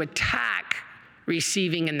want to attack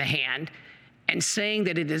receiving in the hand and saying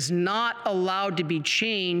that it is not allowed to be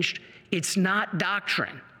changed, it's not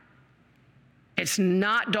doctrine. It's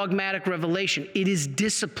not dogmatic revelation. It is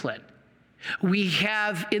discipline. We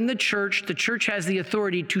have in the church has the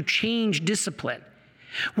authority to change discipline.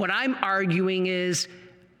 What I'm arguing is,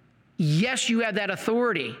 yes, you have that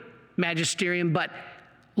authority, magisterium, but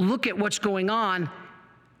look at what's going on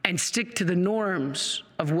and stick to the norms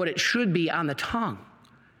of what it should be on the tongue.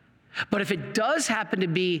 But if it does happen to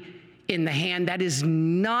be in the hand, that is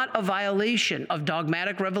not a violation of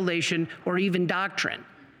dogmatic revelation or even doctrine,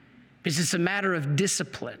 because it's a matter of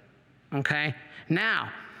discipline, okay?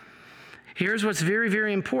 Now, here's what's very,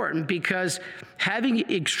 very important, because having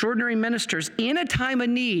extraordinary ministers in a time of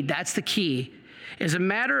need, that's the key, is a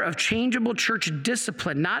matter of changeable church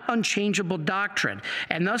discipline, not unchangeable doctrine,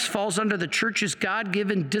 and thus falls under the church's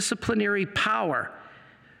God-given disciplinary power.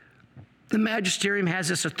 The magisterium has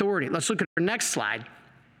this authority. Let's look at our next slide.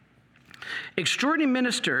 Extraordinary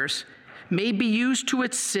ministers may be used to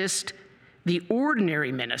assist the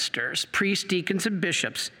ordinary ministers, priests, deacons, and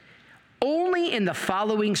bishops, only in the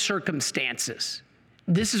following circumstances.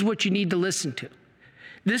 This is what you need to listen to.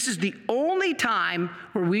 This is the only time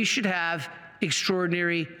where we should have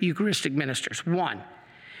extraordinary Eucharistic ministers. 1,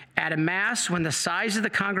 at a Mass when the size of the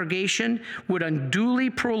congregation would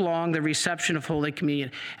unduly prolong the reception of Holy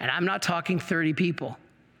Communion. And I'm not talking 30 people.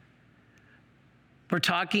 We're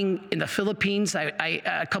talking in the Philippines.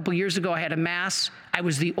 A couple years ago, I had a Mass. I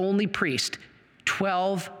was the only priest,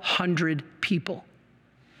 1,200 people.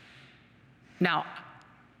 Now,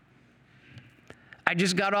 I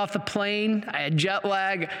just got off the plane. I had jet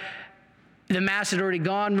lag. The Mass had already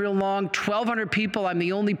gone real long. 1,200 people, I'm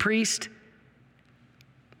the only priest.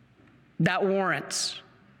 That warrants.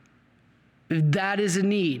 That is a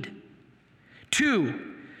need.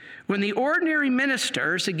 2, when the ordinary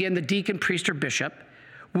ministers, again, the deacon, priest, or bishop,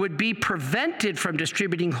 would be prevented from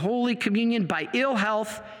distributing Holy Communion by ill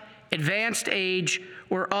health, advanced age,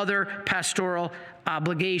 or other pastoral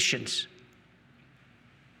obligations.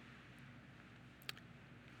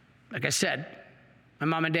 Like I said, my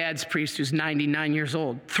mom and dad's priest who's 99 years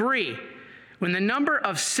old. 3, when the number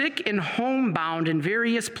of sick and homebound in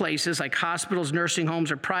various places like hospitals, nursing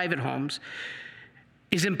homes, or private homes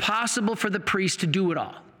is impossible for the priest to do it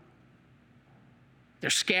all. They're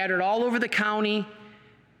scattered all over the county.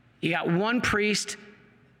 You got one priest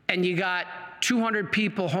and you got 200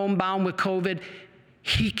 people homebound with COVID.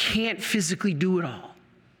 He can't physically do it all.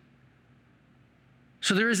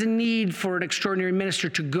 So there is a need for an extraordinary minister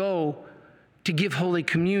to go to give Holy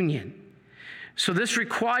Communion. So this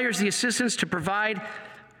requires the assistants to provide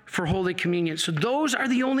for Holy Communion. So those are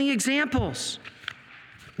the only examples.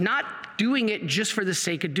 Not doing it just for the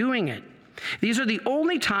sake of doing it. These are the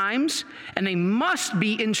only times, and they must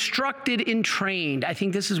be instructed and trained. I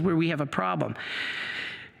think this is where we have a problem.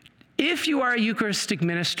 If you are a Eucharistic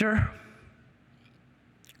minister,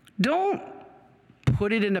 don't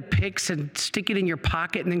put it in a pyx and stick it in your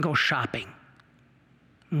pocket and then go shopping.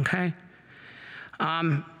 Okay?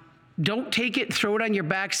 Don't take it, throw it on your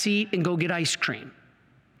back seat, and go get ice cream.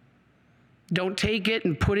 Don't take it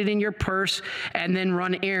and put it in your purse and then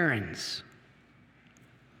run errands.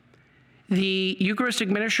 The Eucharistic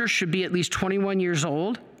minister should be at least 21 years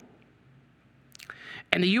old.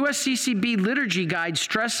 And the USCCB Liturgy Guide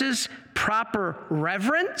stresses proper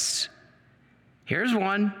reverence. Here's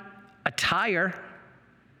one, attire.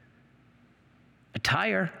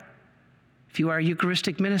 Attire. If you are a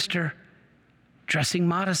Eucharistic minister, dressing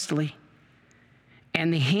modestly.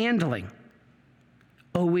 And the handling.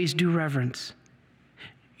 Always do reverence.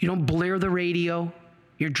 You don't blare the radio.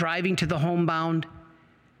 You're driving to the homebound.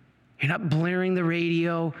 You're not blaring the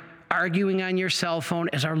radio arguing on your cell phone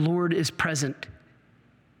as our Lord is present.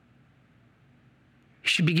 You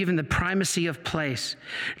should be given the primacy of place.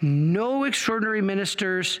 No extraordinary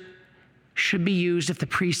ministers should be used if the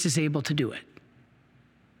priest is able to do it.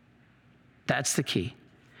 That's the key.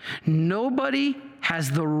 Nobody has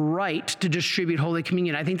the right to distribute Holy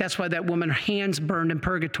Communion. I think that's why that woman's hands burned in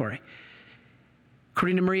purgatory.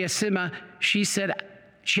 According to Maria Sima, she said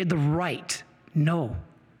she had the right. No.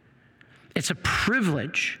 It's a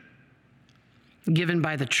privilege given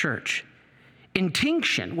by the church.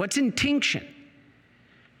 Intinction. What's intinction?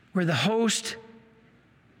 Where the host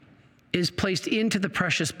is placed into the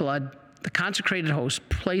precious blood, the consecrated host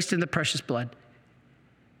placed in the precious blood,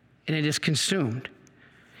 and it is consumed.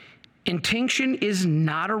 Intinction is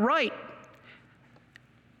not a rite.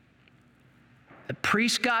 The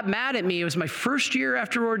priest got mad at me. It was my first year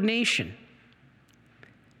after ordination.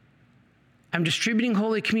 I'm distributing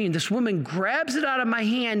Holy Communion. This woman grabs it out of my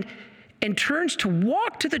hand and turns to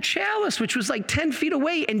walk to the chalice, which was like 10 feet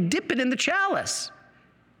away, and dip it in the chalice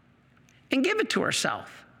and give it to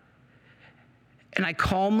herself. And I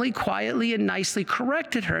calmly, quietly, and nicely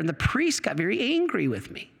corrected her, and the priest got very angry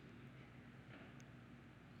with me.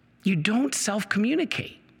 You don't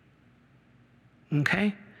self-communicate,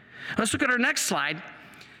 okay? Let's look at our next slide.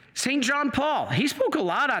 St. John Paul, he spoke a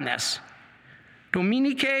lot on this.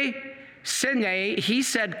 Dominique Sene, he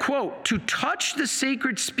said, quote, to touch the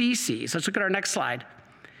sacred species, let's look at our next slide,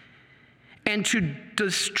 and to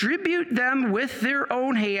distribute them with their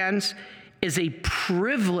own hands is a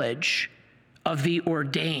privilege of the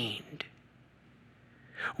ordained,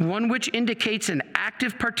 one which indicates an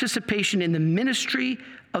active participation in the ministry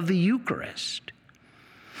of the Eucharist.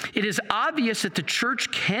 It is obvious that the church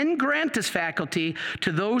can grant this faculty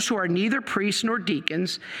to those who are neither priests nor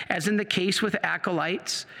deacons, as in the case with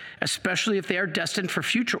acolytes, especially if they are destined for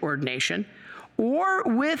future ordination, or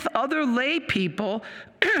with other lay people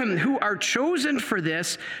who are chosen for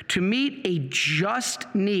this to meet a just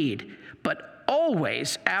need, but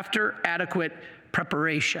always after adequate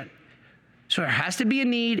preparation. So there has to be a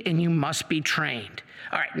need, and you must be trained.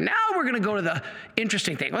 All right, now we're going to go to the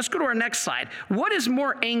interesting thing. Let's go to our next slide. What is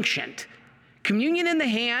more ancient, communion in the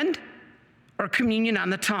hand or communion on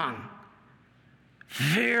the tongue?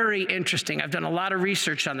 Very interesting. I've done a lot of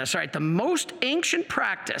research on this. All right, the most ancient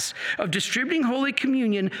practice of distributing Holy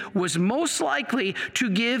Communion was most likely to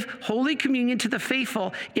give Holy Communion to the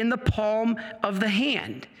faithful in the palm of the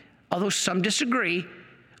hand. Although some disagree,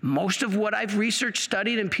 most of what I've researched,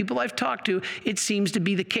 studied, and people I've talked to, it seems to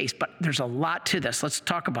be the case. But there's a lot to this. Let's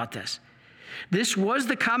talk about this. This was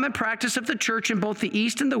the common practice of the church in both the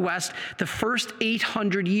East and the West the first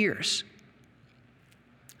 800 years.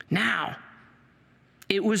 Now,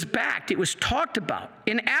 it was talked about.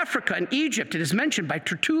 In Africa and Egypt, it is mentioned by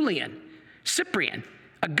Tertullian, Cyprian,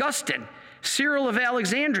 Augustine, Cyril of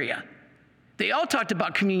Alexandria. They all talked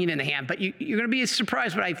about communion in the hand, but you're going to be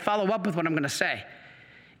surprised when I follow up with what I'm going to say.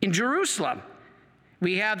 In Jerusalem,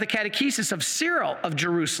 we have the catechesis of Cyril of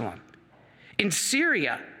Jerusalem. In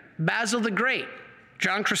Syria, Basil the Great,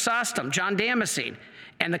 John Chrysostom, John Damascene,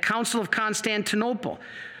 and the Council of Constantinople.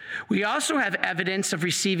 We also have evidence of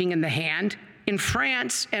receiving in the hand in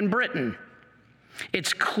France and Britain.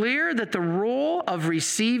 It's clear that the role of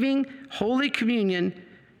receiving Holy Communion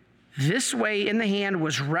this way in the hand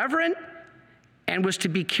was reverent and was to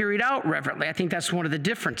be carried out reverently. I think that's one of the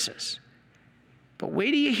differences. But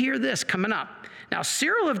wait till you hear this coming up. Now,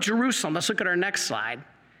 Cyril of Jerusalem, let's look at our next slide.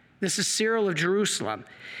 This is Cyril of Jerusalem.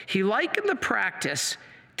 He likened the practice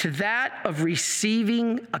to that of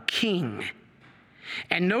receiving a king,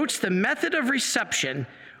 and notes the method of reception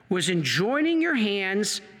was in joining your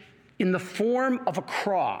hands in the form of a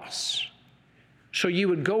cross. So you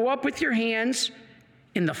would go up with your hands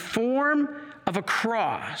in the form of a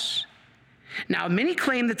cross. Now, many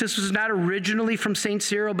claim that this was not originally from St.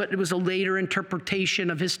 Cyril, but it was a later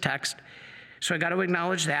interpretation of his text. So I got to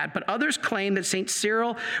acknowledge that. But others claim that St.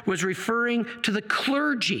 Cyril was referring to the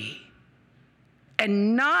clergy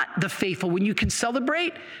and not the faithful. When you can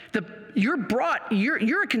celebrate, you're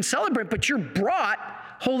a concelebrant, but you're brought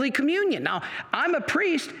Holy Communion. Now, I'm a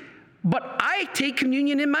priest, but I take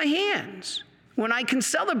communion in my hands when I can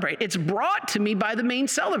celebrate. It's brought to me by the main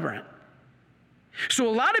celebrant. So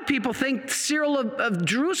a lot of people think Cyril of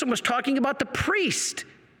Jerusalem was talking about the priest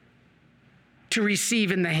to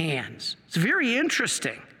receive in the hands. It's very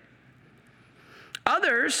interesting.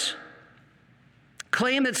 Others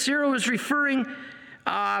claim that Cyril was referring,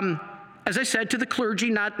 as I said, to the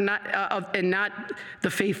clergy, and not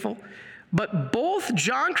the faithful. But both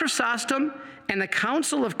John Chrysostom and the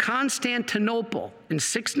Council of Constantinople in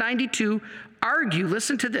 692 argue,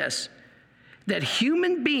 listen to this, that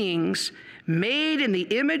human beings made in the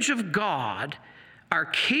image of God are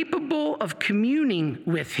capable of communing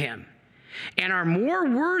with him and are more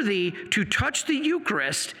worthy to touch the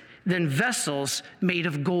Eucharist than vessels made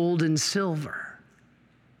of gold and silver.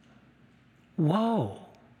 Whoa.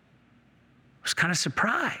 I was kind of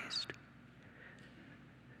surprised.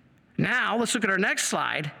 Now, let's look at our next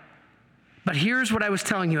slide. But here's what I was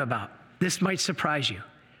telling you about. This might surprise you.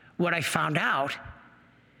 What I found out,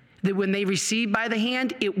 that when they received by the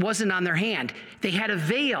hand, it wasn't on their hand. They had a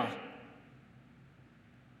veil.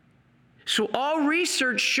 So all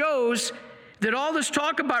research shows that all this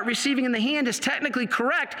talk about receiving in the hand is technically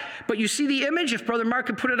correct, but you see the image, if Brother Mark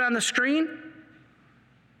could put it on the screen?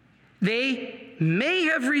 They may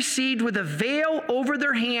have received with a veil over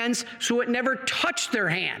their hands so it never touched their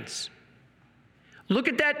hands. Look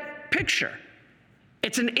at that picture.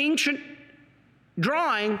 It's an ancient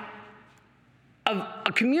drawing of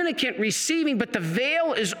a communicant receiving, but the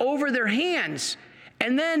veil is over their hands.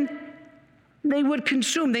 And then they would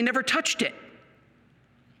consume. They never touched it.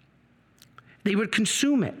 They would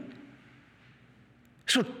consume it.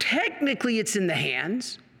 So technically it's in the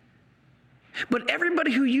hands, but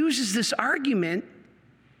everybody who uses this argument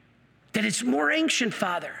that it's more ancient,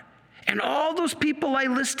 Father, and all those people I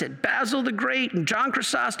listed, Basil the Great and John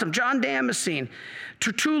Chrysostom, John Damascene,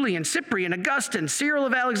 Tertullian, Cyprian, Augustine, Cyril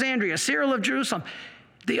of Alexandria, Cyril of Jerusalem,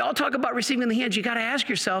 they all talk about receiving in the hands. You got to ask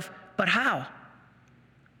yourself, but how?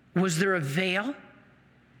 Was there a veil?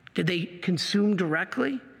 Did they consume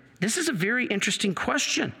directly? This is a very interesting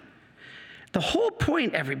question. The whole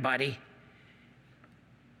point, everybody,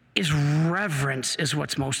 is reverence is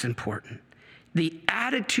what's most important. The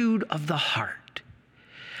attitude of the heart.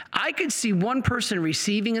 I could see one person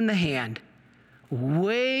receiving in the hand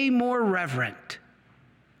way more reverent,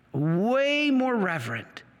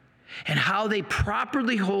 and how they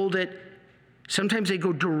properly hold it. Sometimes they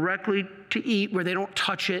go directly to eat where they don't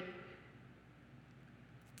touch it,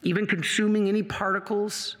 even consuming any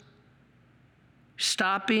particles,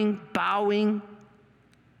 stopping, bowing,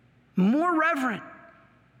 more reverent,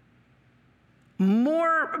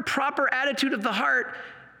 more proper attitude of the heart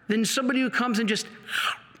than somebody who comes and just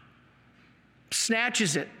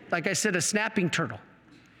snatches it, like I said, a snapping turtle.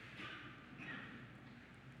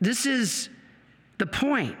 This is the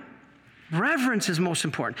point. Reverence is most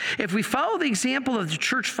important. If we follow the example of the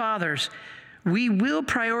church fathers, we will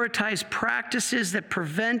prioritize practices that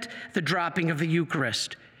prevent the dropping of the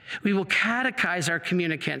Eucharist. We will catechize our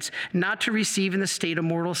communicants not to receive in the state of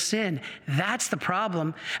mortal sin. That's the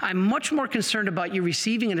problem. I'm much more concerned about you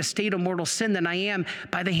receiving in a state of mortal sin than I am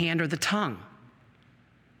by the hand or the tongue.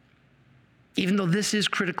 Even though this is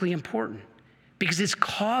critically important, because it's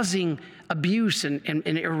causing abuse and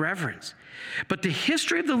irreverence. But the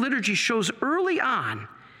history of the liturgy shows early on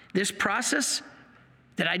this process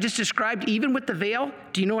that I just described, even with the veil.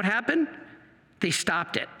 Do you know what happened? They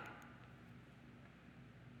stopped it.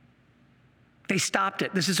 They stopped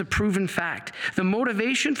it. This is a proven fact. The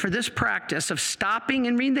motivation for this practice of stopping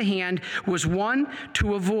and reading the hand was, one,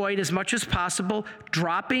 to avoid as much as possible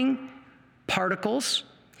dropping particles,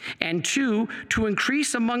 and two, to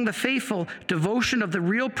increase among the faithful devotion of the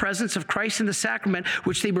real presence of Christ in the sacrament,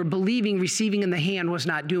 which they were believing receiving in the hand was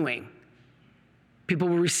not doing. People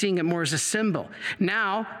were seeing it more as a symbol.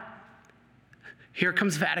 Now, here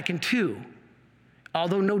comes Vatican II.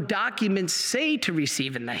 Although no documents say to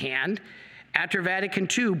receive in the hand, after Vatican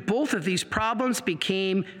II, both of these problems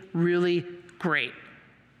became really great.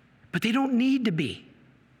 But they don't need to be.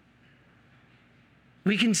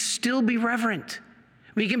 We can still be reverent.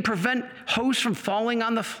 We can prevent hosts from falling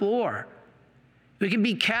on the floor. We can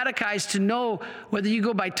be catechized to know whether you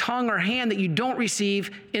go by tongue or hand that you don't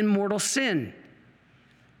receive in mortal sin.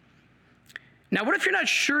 Now, what if you're not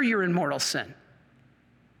sure you're in mortal sin?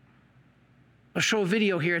 I'll show a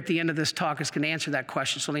video here at the end of this talk. It's going to answer that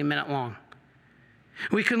question. It's only a minute long.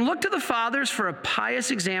 We can look to the fathers for a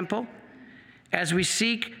pious example as we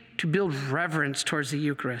seek to build reverence towards the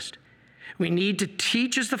Eucharist. We need to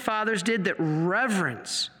teach, as the fathers did, that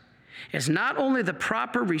reverence is not only the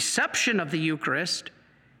proper reception of the Eucharist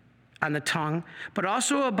on the tongue, but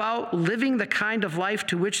also about living the kind of life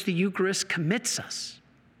to which the Eucharist commits us.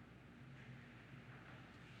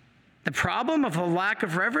 The problem of a lack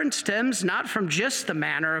of reverence stems not from just the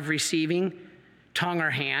manner of receiving tongue or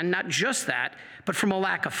hand, not just that, but from a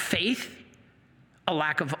lack of faith, a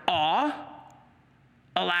lack of awe,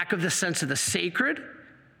 a lack of the sense of the sacred,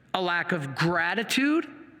 a lack of gratitude,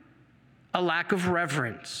 a lack of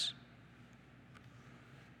reverence.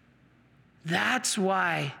 That's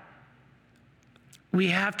why we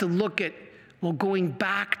have to look at, well, going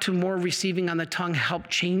back to more receiving on the tongue help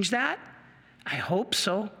change that? I hope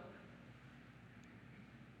so.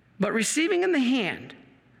 But receiving in the hand,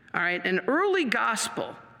 all right, an early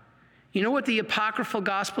gospel. You know what the apocryphal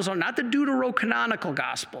gospels are? Not the deuterocanonical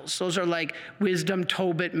gospels. Those are like Wisdom,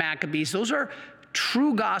 Tobit, Maccabees. Those are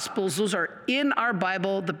true gospels. Those are in our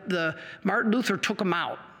Bible. The Martin Luther took them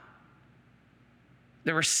out.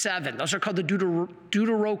 There were 7. Those are called the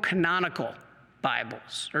deuterocanonical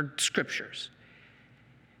Bibles or scriptures.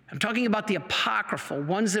 I'm talking about the apocryphal,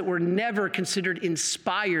 ones that were never considered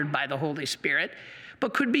inspired by the Holy Spirit,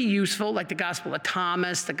 but could be useful, like the Gospel of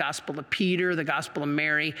Thomas, the Gospel of Peter, the Gospel of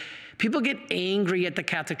Mary. People get angry at the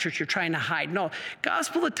Catholic Church. You're trying to hide. No,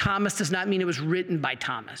 Gospel of Thomas does not mean it was written by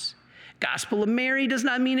Thomas. Gospel of Mary does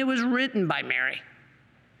not mean it was written by Mary.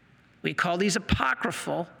 We call these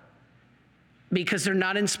apocryphal because they're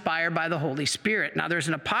not inspired by the Holy Spirit. Now, there's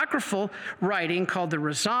an apocryphal writing called the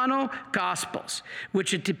Rosano Gospels,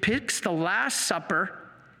 which it depicts the Last Supper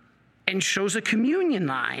and shows a communion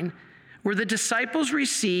line where the disciples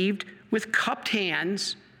received with cupped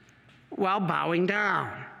hands while bowing down.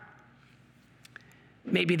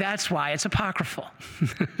 Maybe that's why it's apocryphal.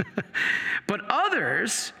 But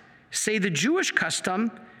others say the Jewish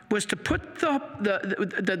custom was to put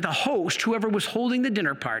the host, whoever was holding the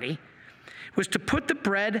dinner party, was to put the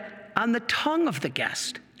bread on the tongue of the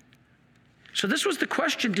guest. So this was the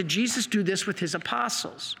question, did Jesus do this with his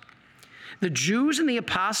apostles? The Jews and the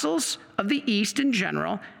apostles of the East in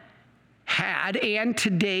general had, and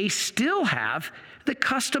today still have, the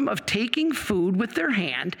custom of taking food with their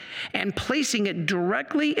hand and placing it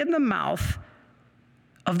directly in the mouth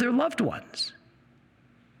of their loved ones.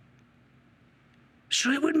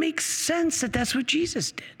 So it would make sense that that's what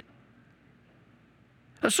Jesus did.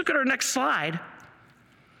 Let's look at our next slide.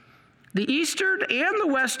 The Eastern and the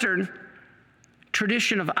Western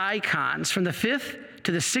tradition of icons from the 5th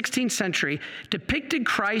to the 16th century depicted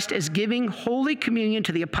Christ as giving Holy Communion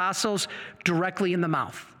to the apostles directly in the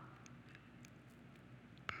mouth.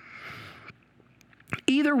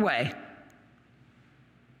 Either way,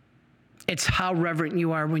 it's how reverent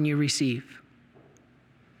you are when you receive.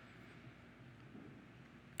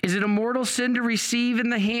 Is it a mortal sin to receive in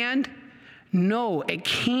the hand? No, it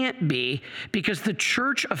can't be, because the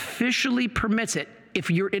church officially permits it. If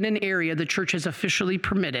you're in an area the church has officially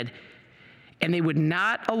permitted, and they would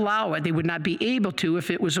not allow it, they would not be able to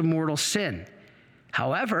if it was a mortal sin.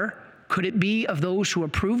 However, could it be of those who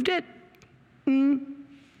approved it?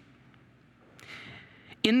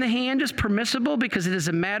 In the hand is permissible because it is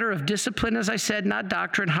a matter of discipline, as I said, not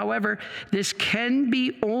doctrine. However, this can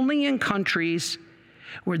be only in countries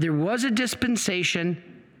where there was a dispensation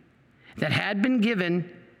that had been given,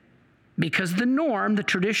 because the norm, the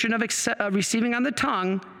tradition of receiving on the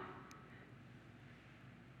tongue,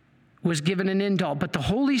 was given an indult. But the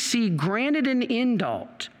Holy See granted an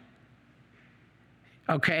indult.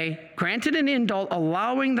 Granted an indult,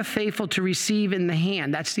 allowing the faithful to receive in the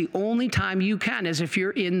hand. That's the only time you can, is if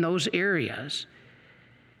you're in those areas.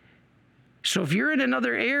 So if you're in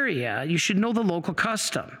another area, you should know the local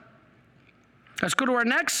custom. Let's go to our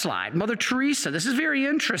next slide. Mother Teresa. This is very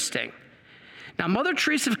interesting. Now, Mother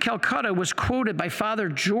Teresa of Calcutta was quoted by Father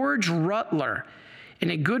George Rutler in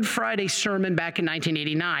a Good Friday sermon back in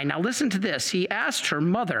 1989. Now, listen to this. He asked her,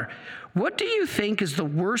 "Mother, what do you think is the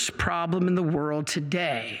worst problem in the world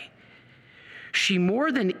today?" She,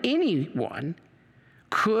 more than anyone,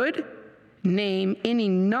 could name any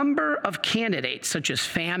number of candidates, such as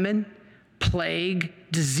famine, plague,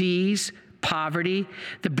 disease, poverty,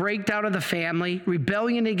 the breakdown of the family,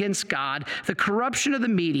 rebellion against God, the corruption of the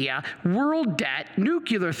media, world debt,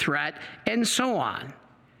 nuclear threat, and so on.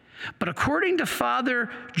 But according to Father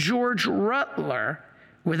George Rutler,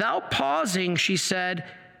 without pausing, she said,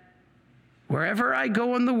 "Wherever I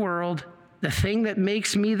go in the world, the thing that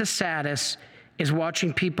makes me the saddest is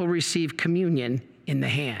watching people receive communion in the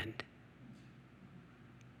hand."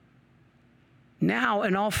 Now,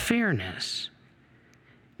 in all fairness,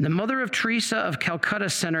 the Mother of Teresa of Calcutta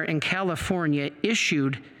Center in California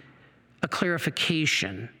issued a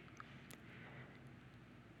clarification.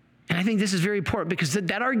 And I think this is very important because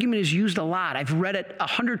that argument is used a lot. I've read it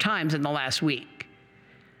 100 times in the last week.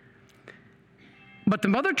 But the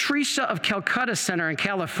Mother Teresa of Calcutta Center in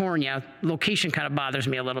California, location kind of bothers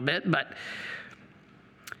me a little bit, but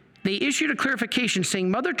they issued a clarification saying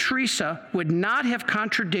Mother Teresa would not have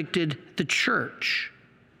contradicted the church.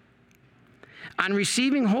 On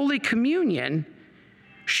receiving Holy Communion,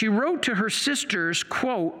 she wrote to her sisters,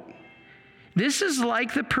 quote, "This is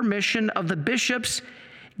like the permission of the bishops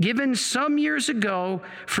given some years ago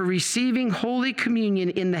for receiving Holy Communion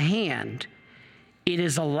in the hand. It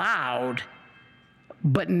is allowed,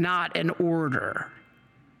 but not an order."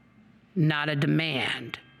 not a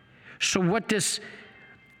demand. So what this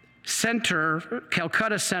center,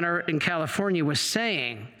 Calcutta Center in California, was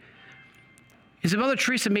saying is that Mother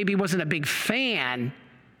Teresa maybe wasn't a big fan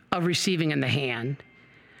of receiving in the hand,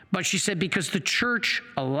 but she said because the church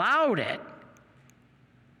allowed it,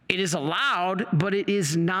 it is allowed, but it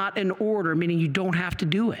is not an order, meaning you don't have to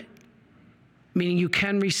do it, meaning you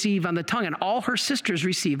can receive on the tongue, and all her sisters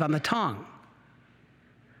receive on the tongue.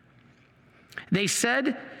 They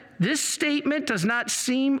said, this statement does not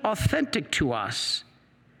seem authentic to us.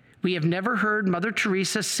 We have never heard Mother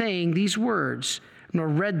Teresa saying these words, nor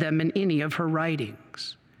read them in any of her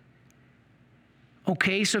writings.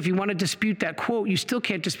 Okay, so if you want to dispute that quote, you still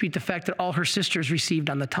can't dispute the fact that all her sisters received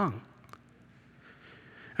on the tongue.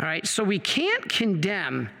 All right, so we can't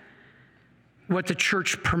condemn what the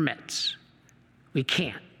church permits. We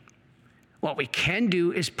can't. What we can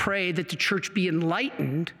do is pray that the church be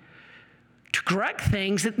enlightened to correct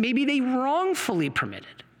things that maybe they wrongfully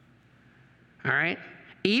permitted. All right?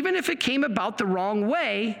 Even if it came about the wrong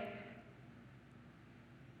way,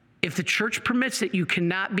 if the church permits it, you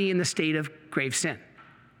cannot be in the state of grave sin.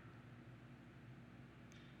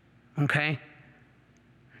 Okay?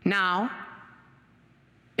 Now,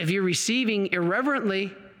 if you're receiving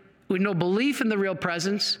irreverently with no belief in the real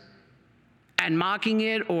presence and mocking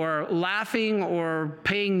it or laughing or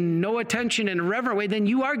paying no attention in a reverent way, then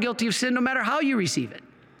you are guilty of sin no matter how you receive it.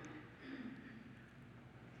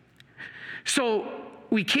 So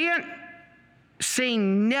we can't say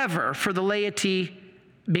never for the laity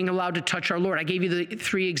being allowed to touch our Lord. I gave you the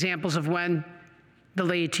 3 examples of when the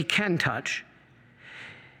laity can touch.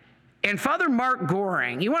 And Father Mark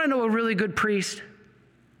Goring, you want to know a really good priest?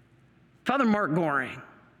 Father Mark Goring.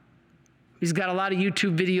 He's got a lot of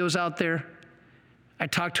YouTube videos out there. I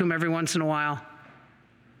talk to him every once in a while.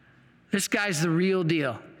 This guy's the real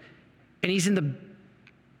deal. And he's in the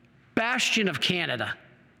bastion of Canada.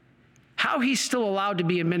 How he's still allowed to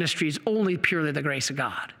be in ministry is only purely the grace of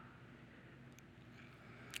God.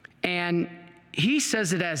 And he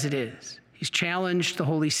says it as it is. He's challenged the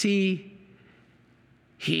Holy See.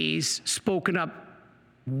 He's spoken up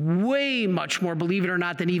way much more, believe it or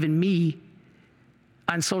not, than even me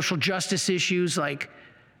on social justice issues like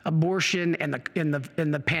abortion and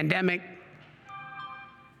the pandemic.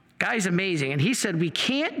 Guy's amazing. And he said, we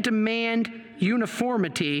can't demand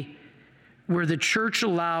uniformity where the church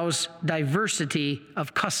allows diversity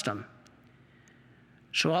of custom.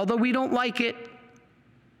 So although we don't like it,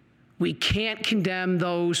 we can't condemn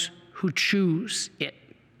those who choose it.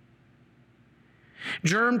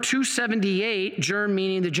 Germ 278, germ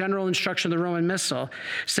meaning the general instruction of the Roman Missal,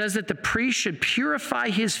 says that the priest should purify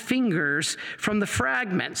his fingers from the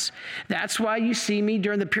fragments. That's why you see me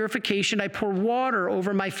during the purification, I pour water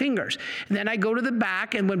over my fingers. And then I go to the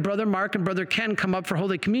back, and when Brother Mark and Brother Ken come up for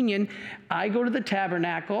Holy Communion, I go to the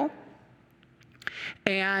tabernacle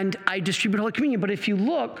and I distribute Holy Communion. But if you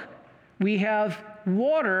look, we have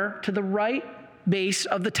water to the right base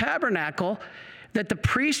of the tabernacle that the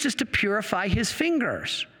priest is to purify his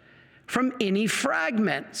fingers from any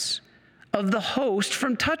fragments of the host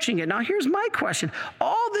from touching it. Now, here's my question.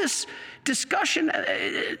 All this discussion,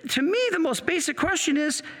 to me, the most basic question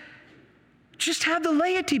is just have the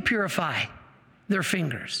laity purify their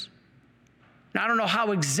fingers. Now, I don't know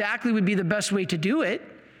how exactly would be the best way to do it,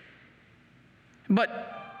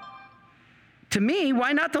 but to me,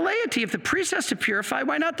 why not the laity? If the priest has to purify,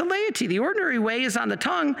 why not the laity? The ordinary way is on the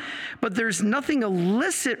tongue, but there's nothing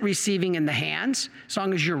illicit receiving in the hands, as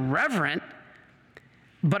long as you're reverent.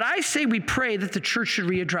 But I say we pray that the church should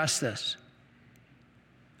readdress this.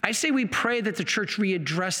 I say we pray that the church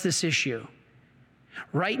readdress this issue.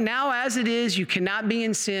 Right now, as it is, you cannot be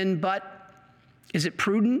in sin, but is it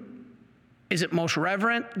prudent? Is it most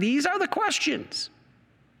reverent? These are the questions.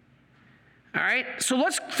 All right, so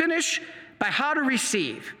let's finish by how to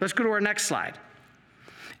receive. Let's go to our next slide.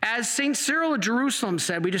 As St. Cyril of Jerusalem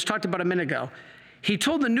said, we just talked about a minute ago, he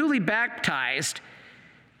told the newly baptized,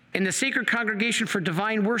 and the Sacred Congregation for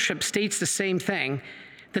Divine Worship states the same thing,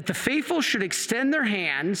 that the faithful should extend their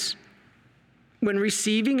hands when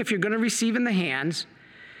receiving, if you're going to receive in the hands,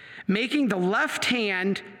 making the left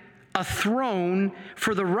hand a throne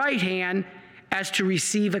for the right hand as to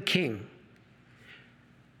receive a king.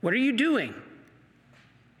 What are you doing?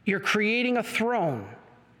 You're creating a throne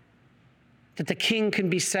that the king can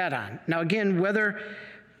be sat on. Now again, whether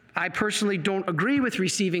I personally don't agree with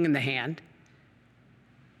receiving in the hand,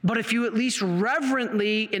 but if you at least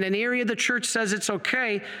reverently, in an area the church says it's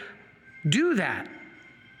okay, do that.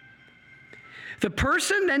 The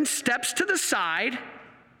person then steps to the side,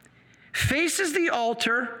 faces the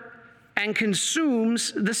altar, and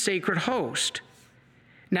consumes the sacred host.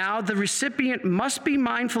 Now the recipient must be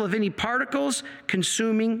mindful of any particles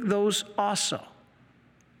consuming those also.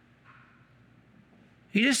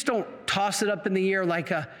 You just don't toss it up in the air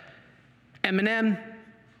like a M&M.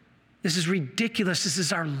 This is ridiculous. This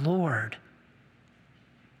is our Lord.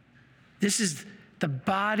 This is the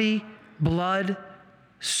body, blood,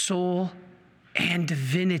 soul, and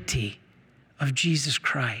divinity of Jesus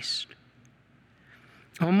Christ.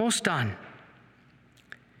 Almost done.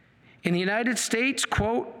 In the United States,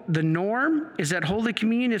 quote, the norm is that Holy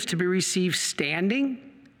Communion is to be received standing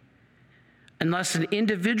unless an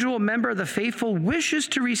individual member of the faithful wishes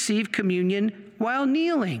to receive communion while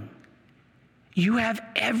kneeling. You have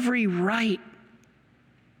every right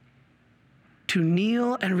to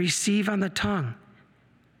kneel and receive on the tongue.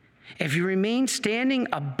 If you remain standing,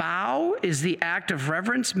 a bow is the act of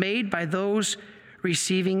reverence made by those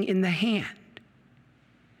receiving in the hand.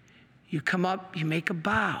 You come up, you make a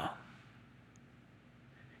bow.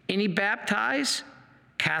 Any baptized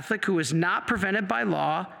Catholic who is not prevented by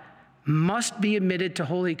law must be admitted to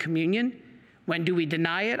Holy Communion. When do we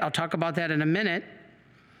deny it? I'll talk about that in a minute.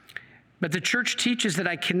 But the church teaches that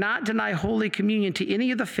I cannot deny Holy Communion to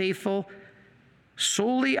any of the faithful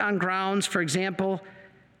solely on grounds, for example,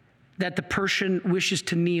 that the person wishes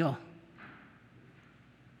to kneel.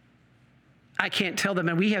 I can't tell them,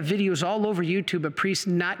 and we have videos all over YouTube of priests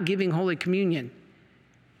not giving Holy Communion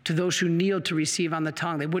to those who kneel to receive on the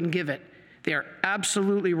tongue. They wouldn't give it. They are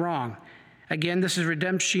absolutely wrong. Again, this is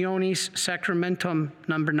Redemptionis Sacramentum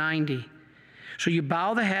number 90. So you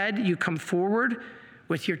bow the head, you come forward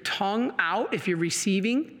with your tongue out if you're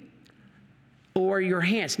receiving, or your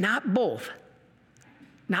hands, not both.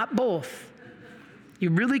 Not both. You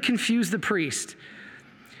really confuse the priest.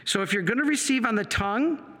 So if you're going to receive on the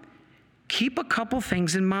tongue, keep a couple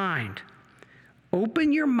things in mind.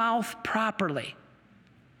 Open your mouth properly,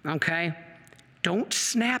 okay? Don't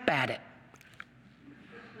snap at it.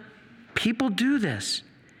 People do this.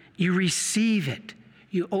 You receive it.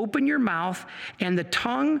 You open your mouth, and the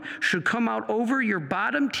tongue should come out over your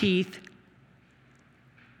bottom teeth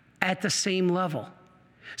at the same level.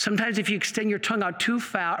 Sometimes if you extend your tongue out too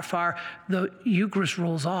far, the Eucharist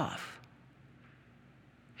rolls off.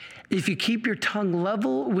 If you keep your tongue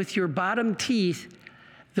level with your bottom teeth,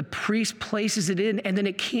 the priest places it in, and then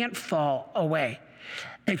it can't fall away.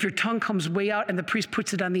 And if your tongue comes way out and the priest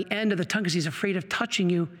puts it on the end of the tongue because he's afraid of touching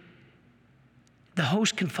you, the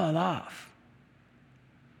host can fall off.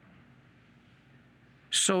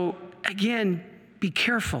 So again, be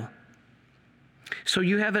careful. So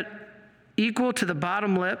you have it equal to the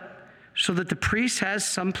bottom lip so that the priest has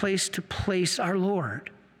some place to place our Lord.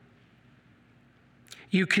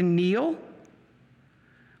 You can kneel,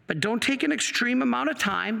 but don't take an extreme amount of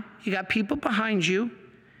time. You got people behind you.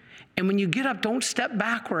 And when you get up, don't step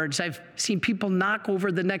backwards. I've seen people knock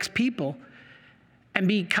over the next people. And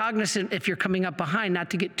be cognizant if you're coming up behind not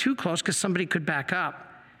to get too close because somebody could back up.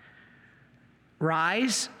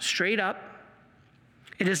 Rise straight up.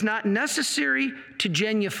 It is not necessary to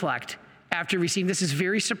genuflect after receiving. This is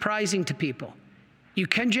very surprising to people. You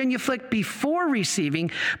can genuflect before receiving,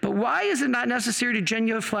 but why is it not necessary to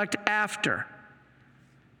genuflect after?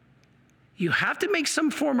 You have to make some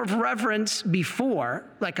form of reverence before,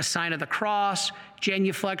 like a sign of the cross,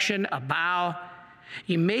 genuflection, a bow.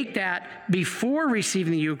 You make that before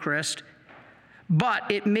receiving the Eucharist, but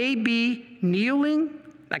it may be kneeling,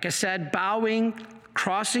 like I said, bowing,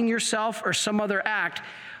 crossing yourself, or some other act.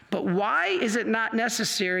 But why is it not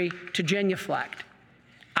necessary to genuflect?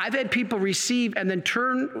 I've had people receive and then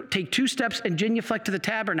take 2 steps and genuflect to the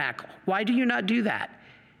tabernacle. Why do you not do that?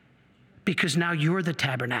 Because now you're the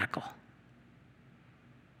tabernacle.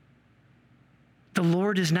 The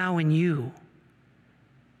Lord is now in you.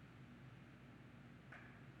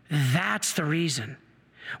 That's the reason.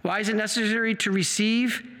 Why is it necessary to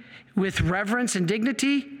receive with reverence and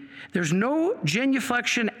dignity? There's no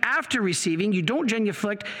genuflection after receiving. You don't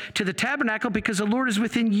genuflect to the tabernacle because the Lord is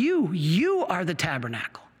within you. You are the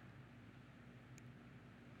tabernacle.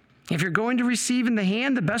 If you're going to receive in the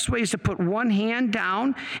hand, the best way is to put one hand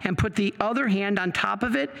down and put the other hand on top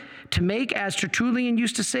of it to make, as Tertullian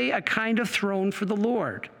used to say, a kind of throne for the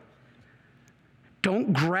Lord.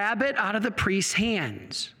 Don't grab it out of the priest's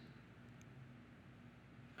hands.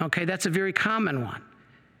 Okay, that's a very common one.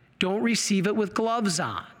 Don't receive it with gloves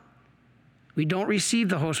on. We don't receive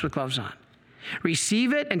the host with gloves on.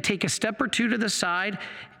 Receive it and take a step or two to the side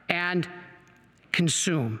and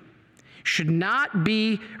consume. Should not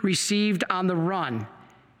be received on the run.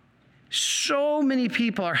 So many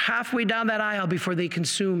people are halfway down that aisle before they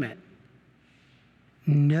consume it.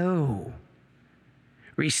 No.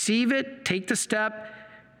 Receive it, take the step,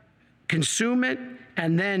 consume it,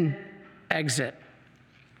 and then exit.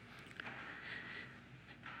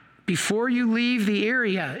 Before you leave the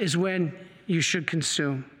area is when you should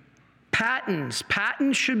consume. Patens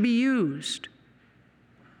should be used.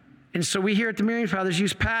 And so we here at the Marian Fathers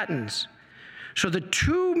use patens. So the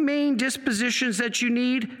two main dispositions that you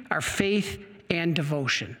need are faith and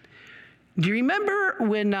devotion. Do you remember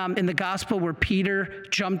when in the gospel where Peter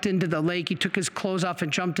jumped into the lake, he took his clothes off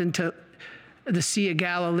and jumped into the Sea of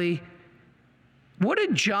Galilee? What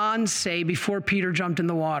did John say before Peter jumped in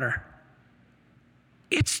the water?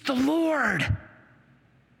 It's the Lord.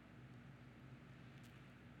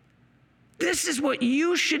 This is what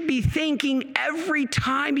you should be thinking every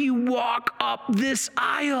time you walk up this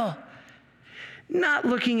aisle. Not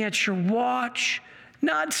looking at your watch,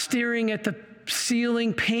 not staring at the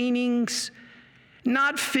ceiling paintings,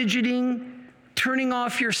 not fidgeting, turning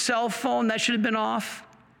off your cell phone. That should have been off.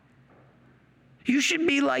 You should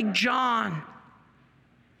be like John.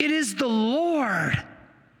 It is the Lord.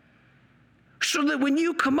 So that when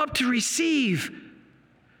you come up to receive,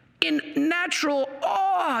 in natural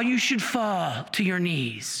awe, you should fall to your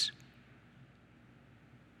knees.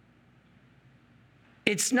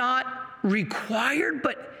 It's not required,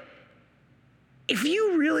 but if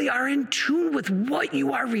you really are in tune with what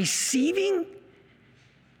you are receiving,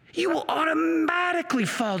 you will automatically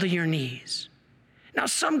fall to your knees. Now,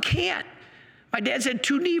 some can't. My dad's had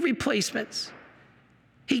 2 knee replacements.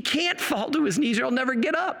 He can't fall to his knees or he'll never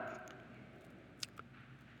get up.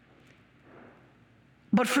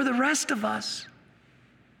 But for the rest of us,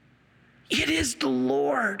 it is the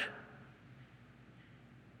Lord.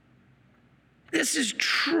 This is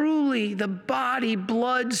truly the body,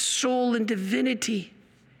 blood, soul, and divinity.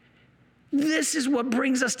 This is what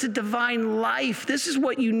brings us to divine life. This is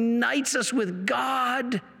what unites us with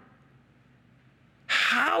God.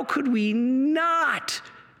 How could we not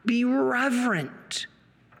be reverent?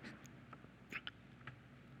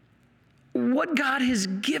 What God has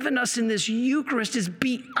given us in this Eucharist is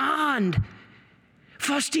beyond.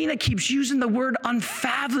 Faustina keeps using the word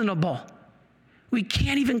unfathomable. We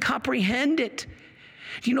can't even comprehend it.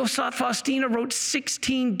 You know, Faustina wrote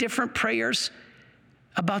 16 different prayers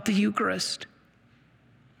about the Eucharist.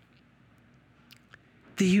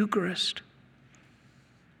 The Eucharist.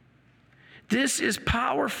 This is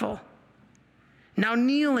powerful. Now,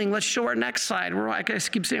 kneeling, let's show our next slide. I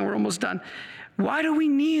keep saying we're almost done. Why do we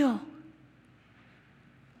kneel?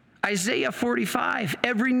 Isaiah 45,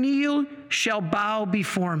 every knee shall bow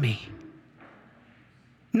before me.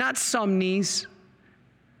 Not some knees.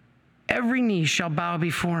 Every knee shall bow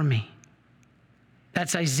before me.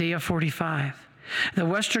 That's Isaiah 45. The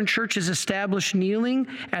Western Church has established kneeling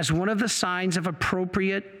as one of the signs of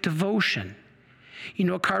appropriate devotion. You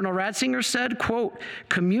know what Cardinal Ratzinger said? Quote,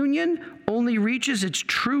 communion only reaches its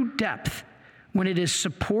true depth when it is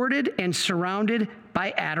supported and surrounded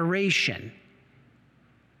by adoration.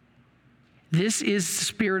 This is the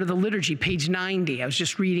spirit of the liturgy, page 90. I was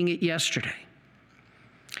just reading it yesterday.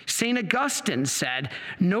 St. Augustine said,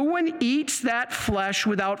 no one eats that flesh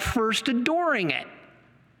without first adoring it.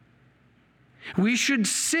 We should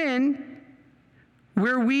sin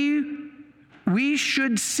where we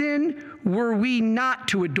should sin were we not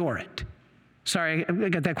to adore it. Sorry, I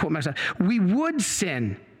got that quote myself. We would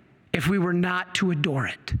sin if we were not to adore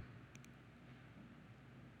it.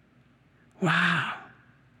 Wow.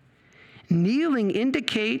 Kneeling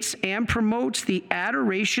indicates and promotes the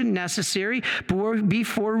adoration necessary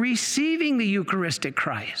before receiving the Eucharistic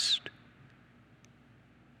Christ.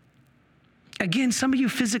 Again, some of you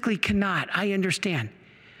physically cannot. I understand.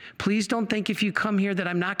 Please don't think if you come here that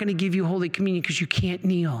I'm not going to give you Holy Communion because you can't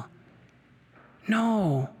kneel.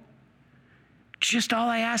 No. Just all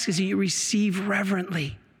I ask is that you receive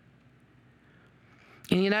reverently.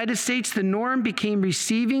 In the United States, the norm became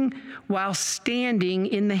receiving while standing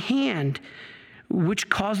in the hand, which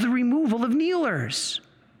caused the removal of kneelers.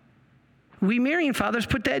 We Marian Fathers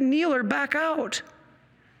put that kneeler back out.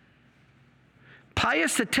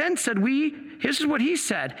 Pius X said, this is what he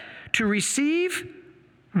said, to receive,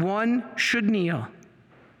 one should kneel.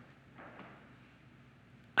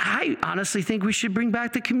 I honestly think we should bring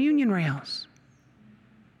back the communion rails,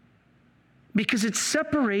 because it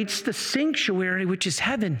separates the sanctuary, which is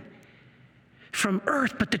heaven, from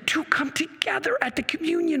earth, but the two come together at the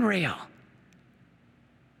communion rail.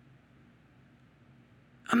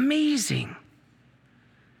 Amazing.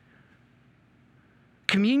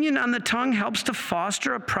 Communion on the tongue helps to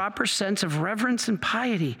foster a proper sense of reverence and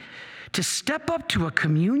piety. To step up to a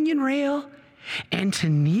communion rail and to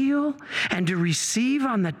kneel and to receive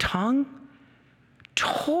on the tongue,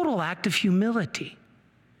 total act of humility.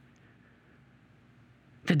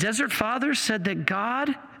 The Desert Fathers said that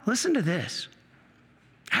God, listen to this.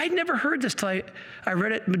 I'd never heard this till I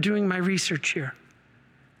read it doing my research here.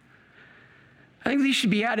 I think these should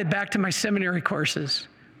be added back to my seminary courses.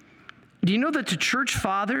 Do you know that the church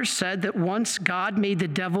fathers said that once God made the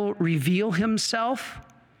devil reveal himself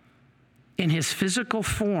in his physical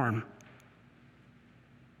form,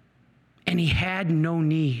 and he had no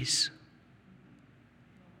knees?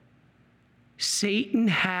 Satan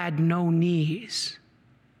had no knees.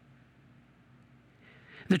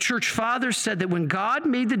 The church fathers said that when God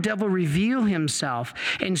made the devil reveal himself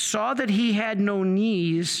and saw that he had no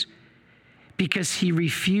knees because he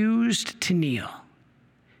refused to kneel.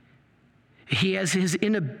 He has his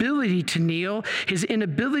inability to kneel. His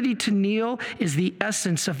inability to kneel is the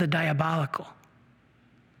essence of the diabolical.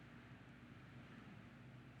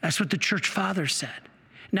 That's what the church fathers said.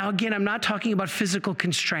 Now, again, I'm not talking about physical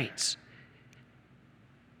constraints.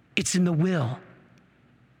 It's in the will.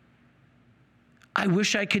 I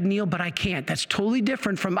wish I could kneel, but I can't. That's totally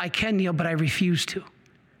different from I can kneel, but I refuse to.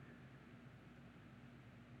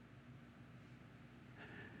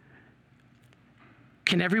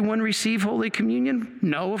 Can everyone receive Holy Communion?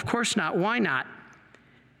 No, of course not. Why not?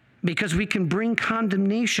 Because we can bring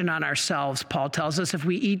condemnation on ourselves, Paul tells us, if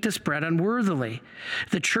we eat this bread unworthily.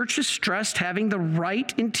 The church has stressed having the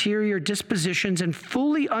right interior dispositions and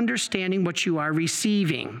fully understanding what you are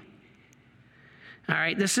receiving. All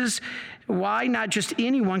right, this is why not just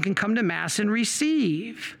anyone can come to Mass and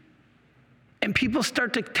receive. And people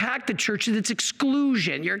start to attack the church as its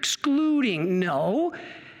exclusion. You're excluding. No.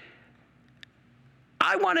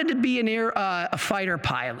 I wanted to be a fighter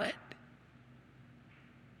pilot.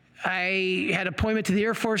 I had an appointment to the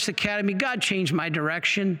Air Force Academy. God changed my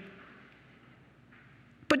direction.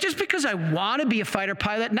 But just because I want to be a fighter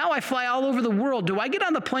pilot, now I fly all over the world. Do I get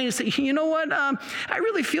on the plane and say, you know what, I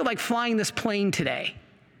really feel like flying this plane today?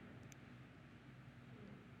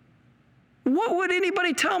 What would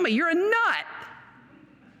anybody tell me? You're a nut.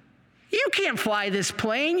 You can't fly this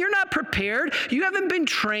plane. You're not prepared. You haven't been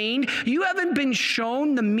trained. You haven't been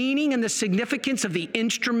shown the meaning and the significance of the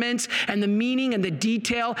instruments and the meaning and the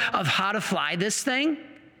detail of how to fly this thing.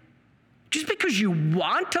 Just because you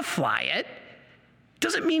want to fly it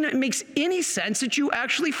doesn't mean it makes any sense that you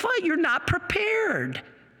actually fly. You're not prepared.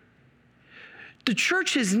 The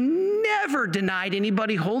church has never denied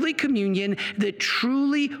anybody Holy Communion that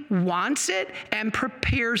truly wants it and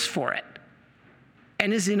prepares for it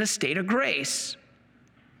and is in a state of grace.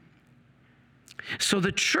 So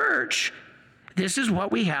the church, this is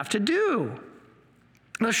what we have to do.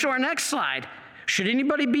 Let's show our next slide. Should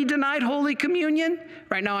anybody be denied Holy Communion?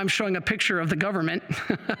 Right now I'm showing a picture of the government.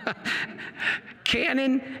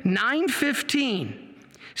 Canon 915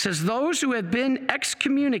 says those who have been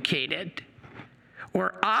excommunicated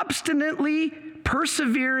or obstinately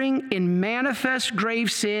persevering in manifest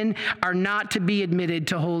grave sin are not to be admitted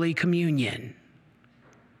to Holy Communion.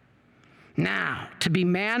 Now, to be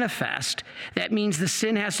manifest, that means the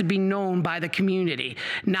sin has to be known by the community,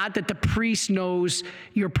 not that the priest knows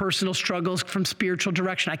your personal struggles from spiritual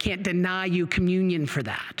direction. I can't deny you communion for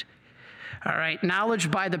that. All right, knowledge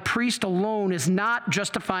by the priest alone is not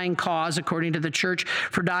justifying cause, according to the church,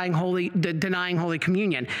 for denying Holy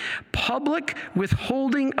Communion. Public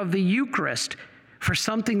withholding of the Eucharist for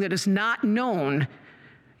something that is not known,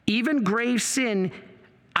 even grave sin,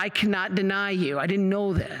 I cannot deny you. I didn't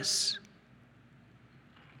know this.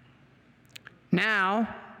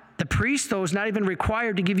 Now, the priest, though, is not even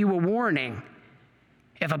required to give you a warning.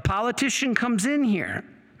 If a politician comes in here,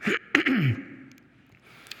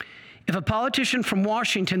 if a politician from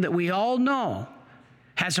Washington that we all know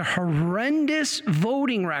has a horrendous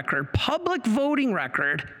voting record, public voting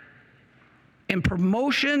record, in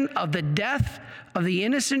promotion of the death of the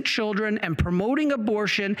innocent children and promoting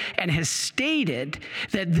abortion, and has stated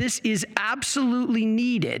that this is absolutely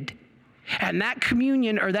needed, and that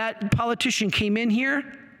communion or that politician came in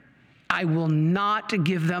here, I will not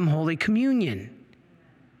give them Holy Communion.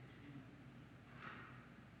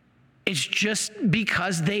 It's just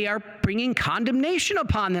because they are bringing condemnation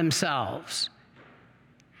upon themselves.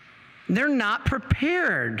 They're not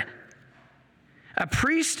prepared. A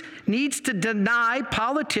priest needs to deny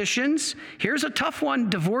politicians. Here's a tough one: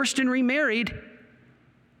 divorced and remarried.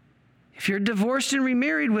 If you're divorced and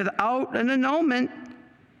remarried without an annulment,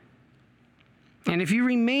 and if you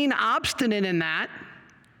remain obstinate in that,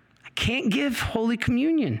 I can't give Holy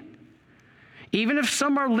Communion. Even if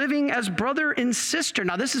some are living as brother and sister.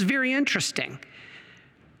 Now, this is very interesting.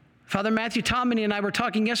 Father Matthew Tomini and I were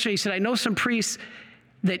talking yesterday. He said, I know some priests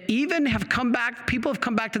that even have come back, people have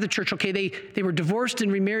come back to the church. Okay, they were divorced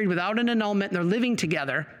and remarried without an annulment, and they're living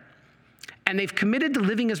together. and they've committed to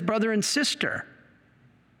living as brother and sister.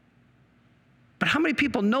 But how many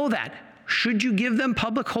people know that? Should you give them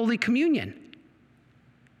public Holy Communion?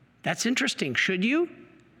 That's interesting. Should you?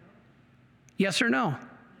 Yes or no?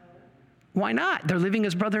 Why not? They're living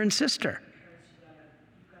as brother and sister.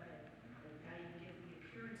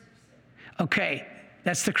 Okay,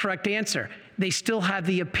 that's the correct answer. They still have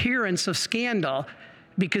the appearance of scandal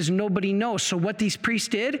because nobody knows. So what these priests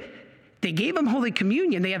did, they gave them Holy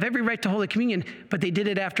Communion. They have every right to Holy Communion, but they did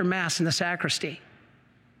it after Mass in the sacristy.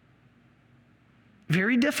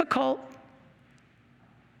 Very difficult,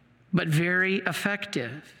 but very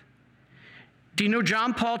effective. Do you know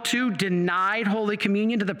John Paul II denied Holy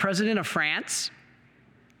Communion to the President of France?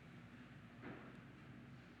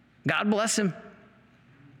 God bless him.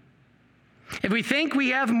 If we think we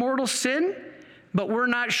have mortal sin, but we're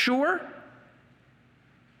not sure,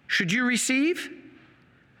 should you receive?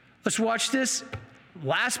 Let's watch this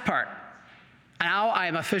last part. Now I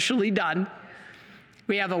am officially done.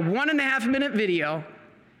 We have a 1.5-minute video,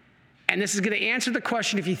 and this is going to answer the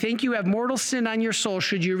question, if you think you have mortal sin on your soul,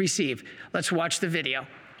 should you receive? Let's watch the video.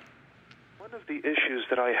 One of the issues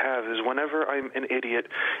that I have is whenever I'm an idiot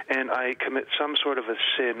and I commit some sort of a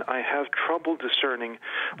sin, I have trouble discerning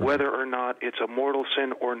whether or not it's a mortal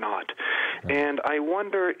sin or not. And I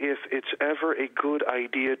wonder if it's ever a good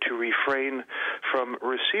idea to refrain from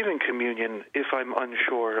receiving communion if I'm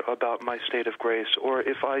unsure about my state of grace, or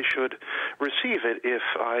if I should receive it if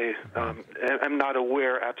I am not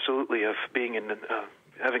aware absolutely of being in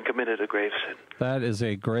having committed a grave sin. That is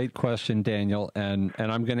a great question, Daniel, and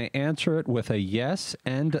I'm going to answer it with a yes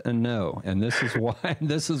and a no, and this is why.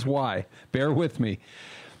 This is why. Bear with me,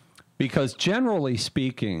 because generally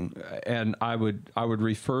speaking, and I would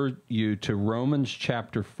refer you to Romans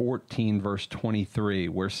chapter 14, verse 23,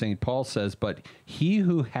 where St. Paul says, "But he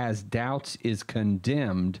who has doubts is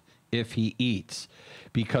condemned if he eats,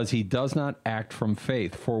 because he does not act from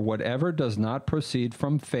faith. For whatever does not proceed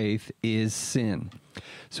from faith is sin."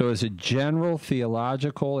 So as a general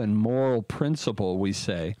theological and moral principle, we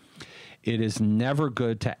say, it is never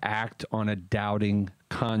good to act on a doubting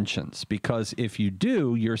conscience, because if you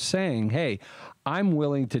do, you're saying, hey, I'm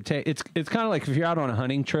willing to take, it's kind of like if you're out on a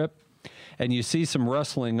hunting trip and you see some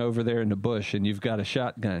rustling over there in the bush and you've got a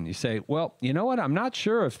shotgun. You say, well, you know what? I'm not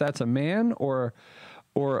sure if that's a man or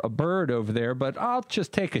a bird over there, but I'll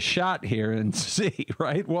just take a shot here and see,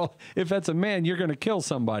 right? Well, if that's a man, you're going to kill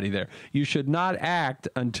somebody there. You should not act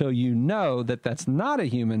until you know that that's not a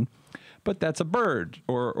human, but that's a bird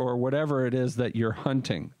or whatever it is that you're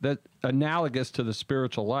hunting. That analogous to the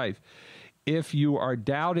spiritual life. If you are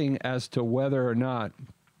doubting as to whether or not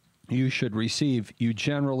you should receive, you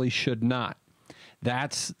generally should not.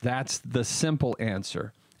 That's the simple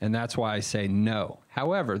answer. And that's why I say no.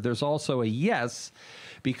 However, there's also a yes,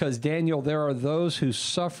 because, Daniel, there are those who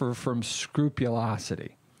suffer from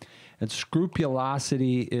scrupulosity. And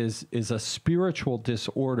scrupulosity is a spiritual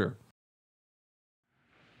disorder.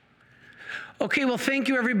 Okay, well, thank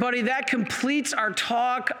you, everybody. That completes our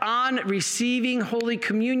talk on receiving Holy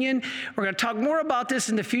Communion. We're going to talk more about this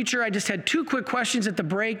in the future. I just had 2 quick questions at the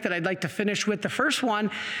break that I'd like to finish with. The first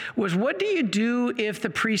one was, what do you do if the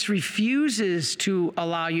priest refuses to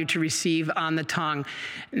allow you to receive on the tongue?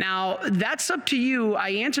 Now, that's up to you. I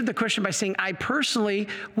answered the question by saying I personally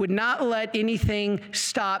would not let anything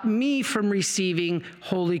stop me from receiving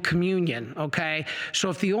Holy Communion, okay?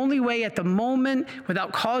 So if the only way at the moment,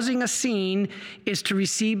 without causing a scene, is to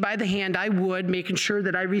receive by the hand, I would, making sure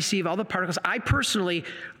that I receive all the particles. I personally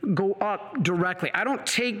go up directly. I don't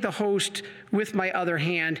take the host with my other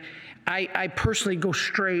hand. I personally go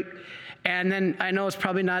straight. And then I know it's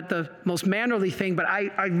probably not the most mannerly thing, but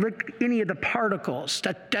I lick any of the particles.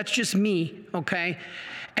 That's just me, okay?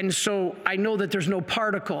 And so I know that there's no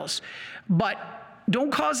particles. But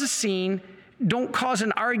don't cause a scene. Don't cause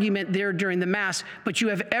an argument there during the Mass. But you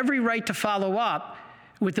have every right to follow up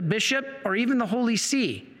with the bishop or even the Holy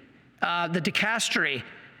See, the dicastery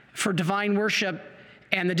for divine worship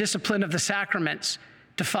and the discipline of the sacraments,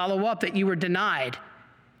 to follow up that you were denied.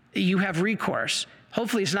 You have recourse.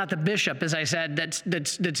 Hopefully it's not the bishop, as I said, that's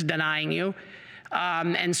denying you.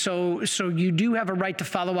 And so you do have a right to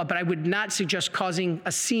follow up, but I would not suggest causing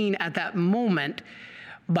a scene at that moment,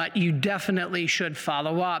 but you definitely should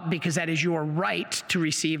follow up, because that is your right to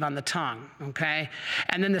receive on the tongue, okay?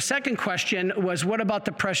 And then the second question was, what about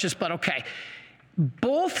the precious blood? Okay,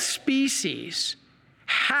 both species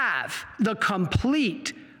have the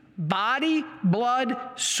complete body, blood,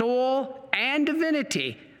 soul, and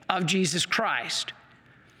divinity of Jesus Christ.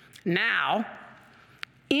 Now,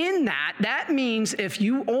 in that means if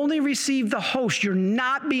you only receive the host, you're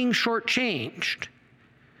not being shortchanged.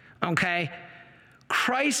 okay?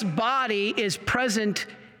 Christ's body is present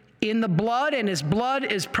in the blood, and his blood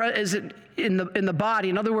is in the body.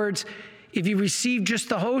 In other words, if you receive just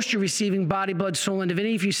the host, you're receiving body, blood, soul, and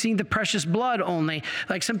divinity. If you see the precious blood only,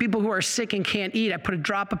 like some people who are sick and can't eat, I put a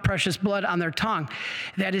drop of precious blood on their tongue.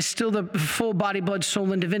 That is still the full body, blood,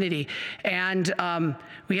 soul, and divinity. And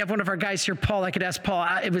we have one of our guys here, Paul. I could ask Paul,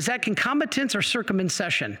 was that concomitance or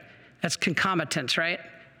circumcision? That's concomitance, right?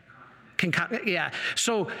 Yeah.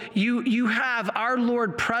 So you have our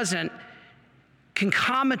Lord present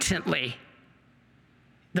concomitantly.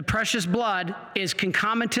 The precious blood is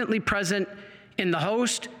concomitantly present in the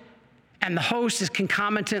host, and the host is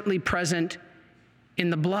concomitantly present in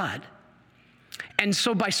the blood. And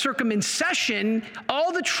so by circumcision,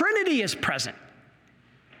 all the Trinity is present.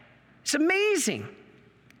 It's amazing.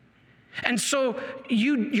 And so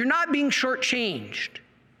you're not being shortchanged.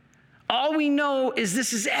 All we know is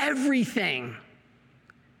this is everything.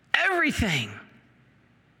 Everything.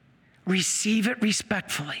 Receive it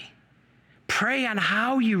respectfully. Pray on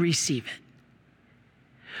how you receive it.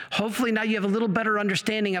 Hopefully now you have a little better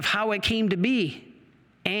understanding of how it came to be.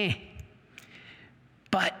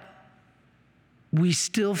 But we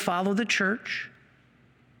still follow the church,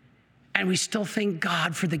 and we still thank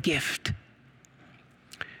God for the gift.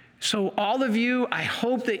 So all of you, I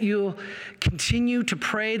hope that you'll continue to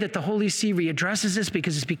pray that the Holy See readdresses this,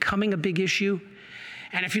 because it's becoming a big issue.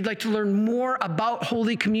 And if you'd like to learn more about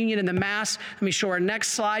Holy Communion and the Mass, let me show our next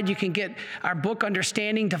slide. You can get our book,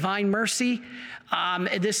 Understanding Divine Mercy.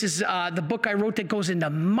 This is the book I wrote that goes into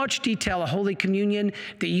much detail of Holy Communion,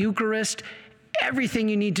 the Eucharist, everything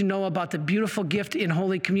you need to know about the beautiful gift in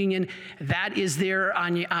Holy Communion. That is there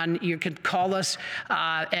you can call us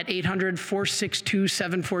at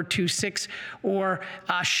 800-462-7426 or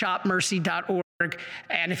shopmercy.org.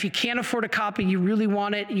 And if you can't afford a copy, you really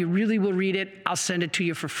want it, you really will read it, I'll send it to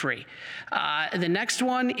you for free. The next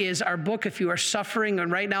one is our book, If You Are Suffering.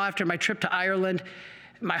 And right now, after my trip to Ireland,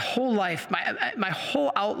 my whole life, my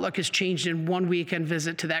whole outlook has changed in one weekend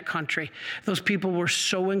visit to that country. Those people were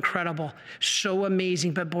so incredible, so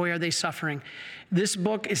amazing, but boy, are they suffering. This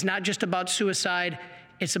book is not just about suicide.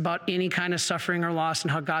 It's about any kind of suffering or loss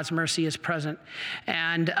and how God's mercy is present.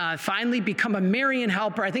 And finally, become a Marian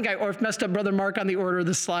helper. I think I messed up Brother Mark on the order of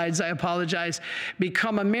the slides. I apologize.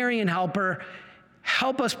 Become a Marian helper.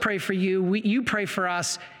 Help us pray for you. You pray for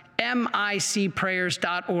us.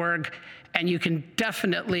 micprayers.org. And you can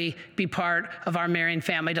definitely be part of our Marian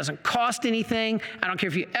family. It doesn't cost anything. I don't care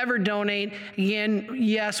if you ever donate. Again,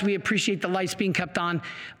 yes, we appreciate the lights being kept on,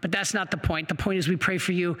 but that's not the point. The point is we pray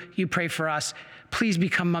for you, you pray for us. Please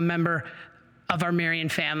become a member of our Marian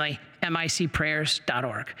family,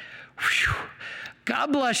 micprayers.org. Whew.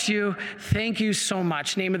 God bless you. Thank you so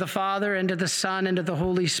much. In the name of the Father, and to the Son, and to the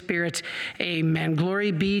Holy Spirit. Amen.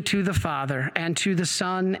 Glory be to the Father, and to the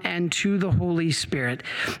Son, and to the Holy Spirit,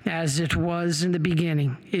 as it was in the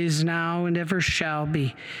beginning, is now, and ever shall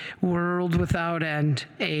be, world without end.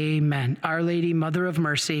 Amen. Our Lady, Mother of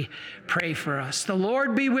Mercy, pray for us. The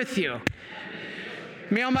Lord be with you.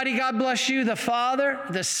 May Almighty God bless you, the Father,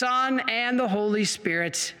 the Son, and the Holy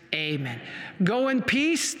Spirit. Amen. Go in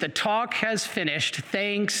peace. The talk has finished.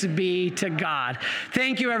 Thanks be to God.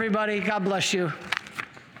 Thank you, everybody. God bless you.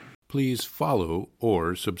 Please follow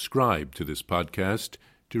or subscribe to this podcast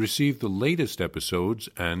to receive the latest episodes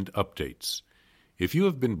and updates. If you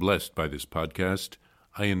have been blessed by this podcast,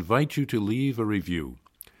 I invite you to leave a review.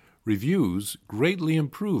 Reviews greatly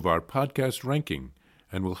improve our podcast ranking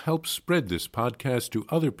and will help spread this podcast to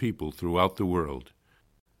other people throughout the world.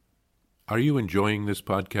 Are you enjoying this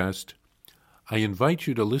podcast? I invite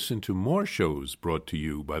you to listen to more shows brought to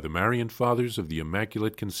you by the Marian Fathers of the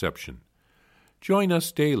Immaculate Conception. Join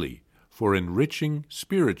us daily for enriching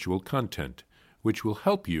spiritual content, which will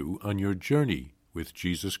help you on your journey with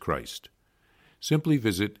Jesus Christ. Simply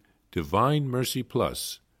visit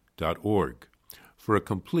DivineMercyPlus.org for a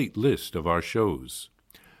complete list of our shows.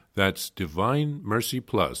 That's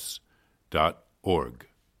DivineMercyPlus.org.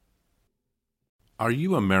 Are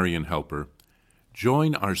you a Marian helper?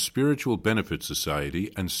 Join our Spiritual Benefit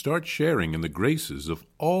Society and start sharing in the graces of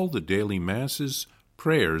all the daily masses,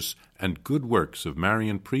 prayers, and good works of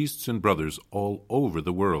Marian priests and brothers all over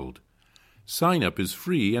the world. Sign up is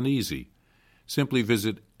free and easy. Simply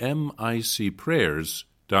visit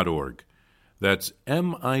micprayers.org. That's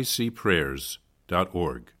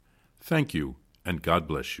micprayers.org. Thank you, and God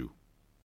bless you.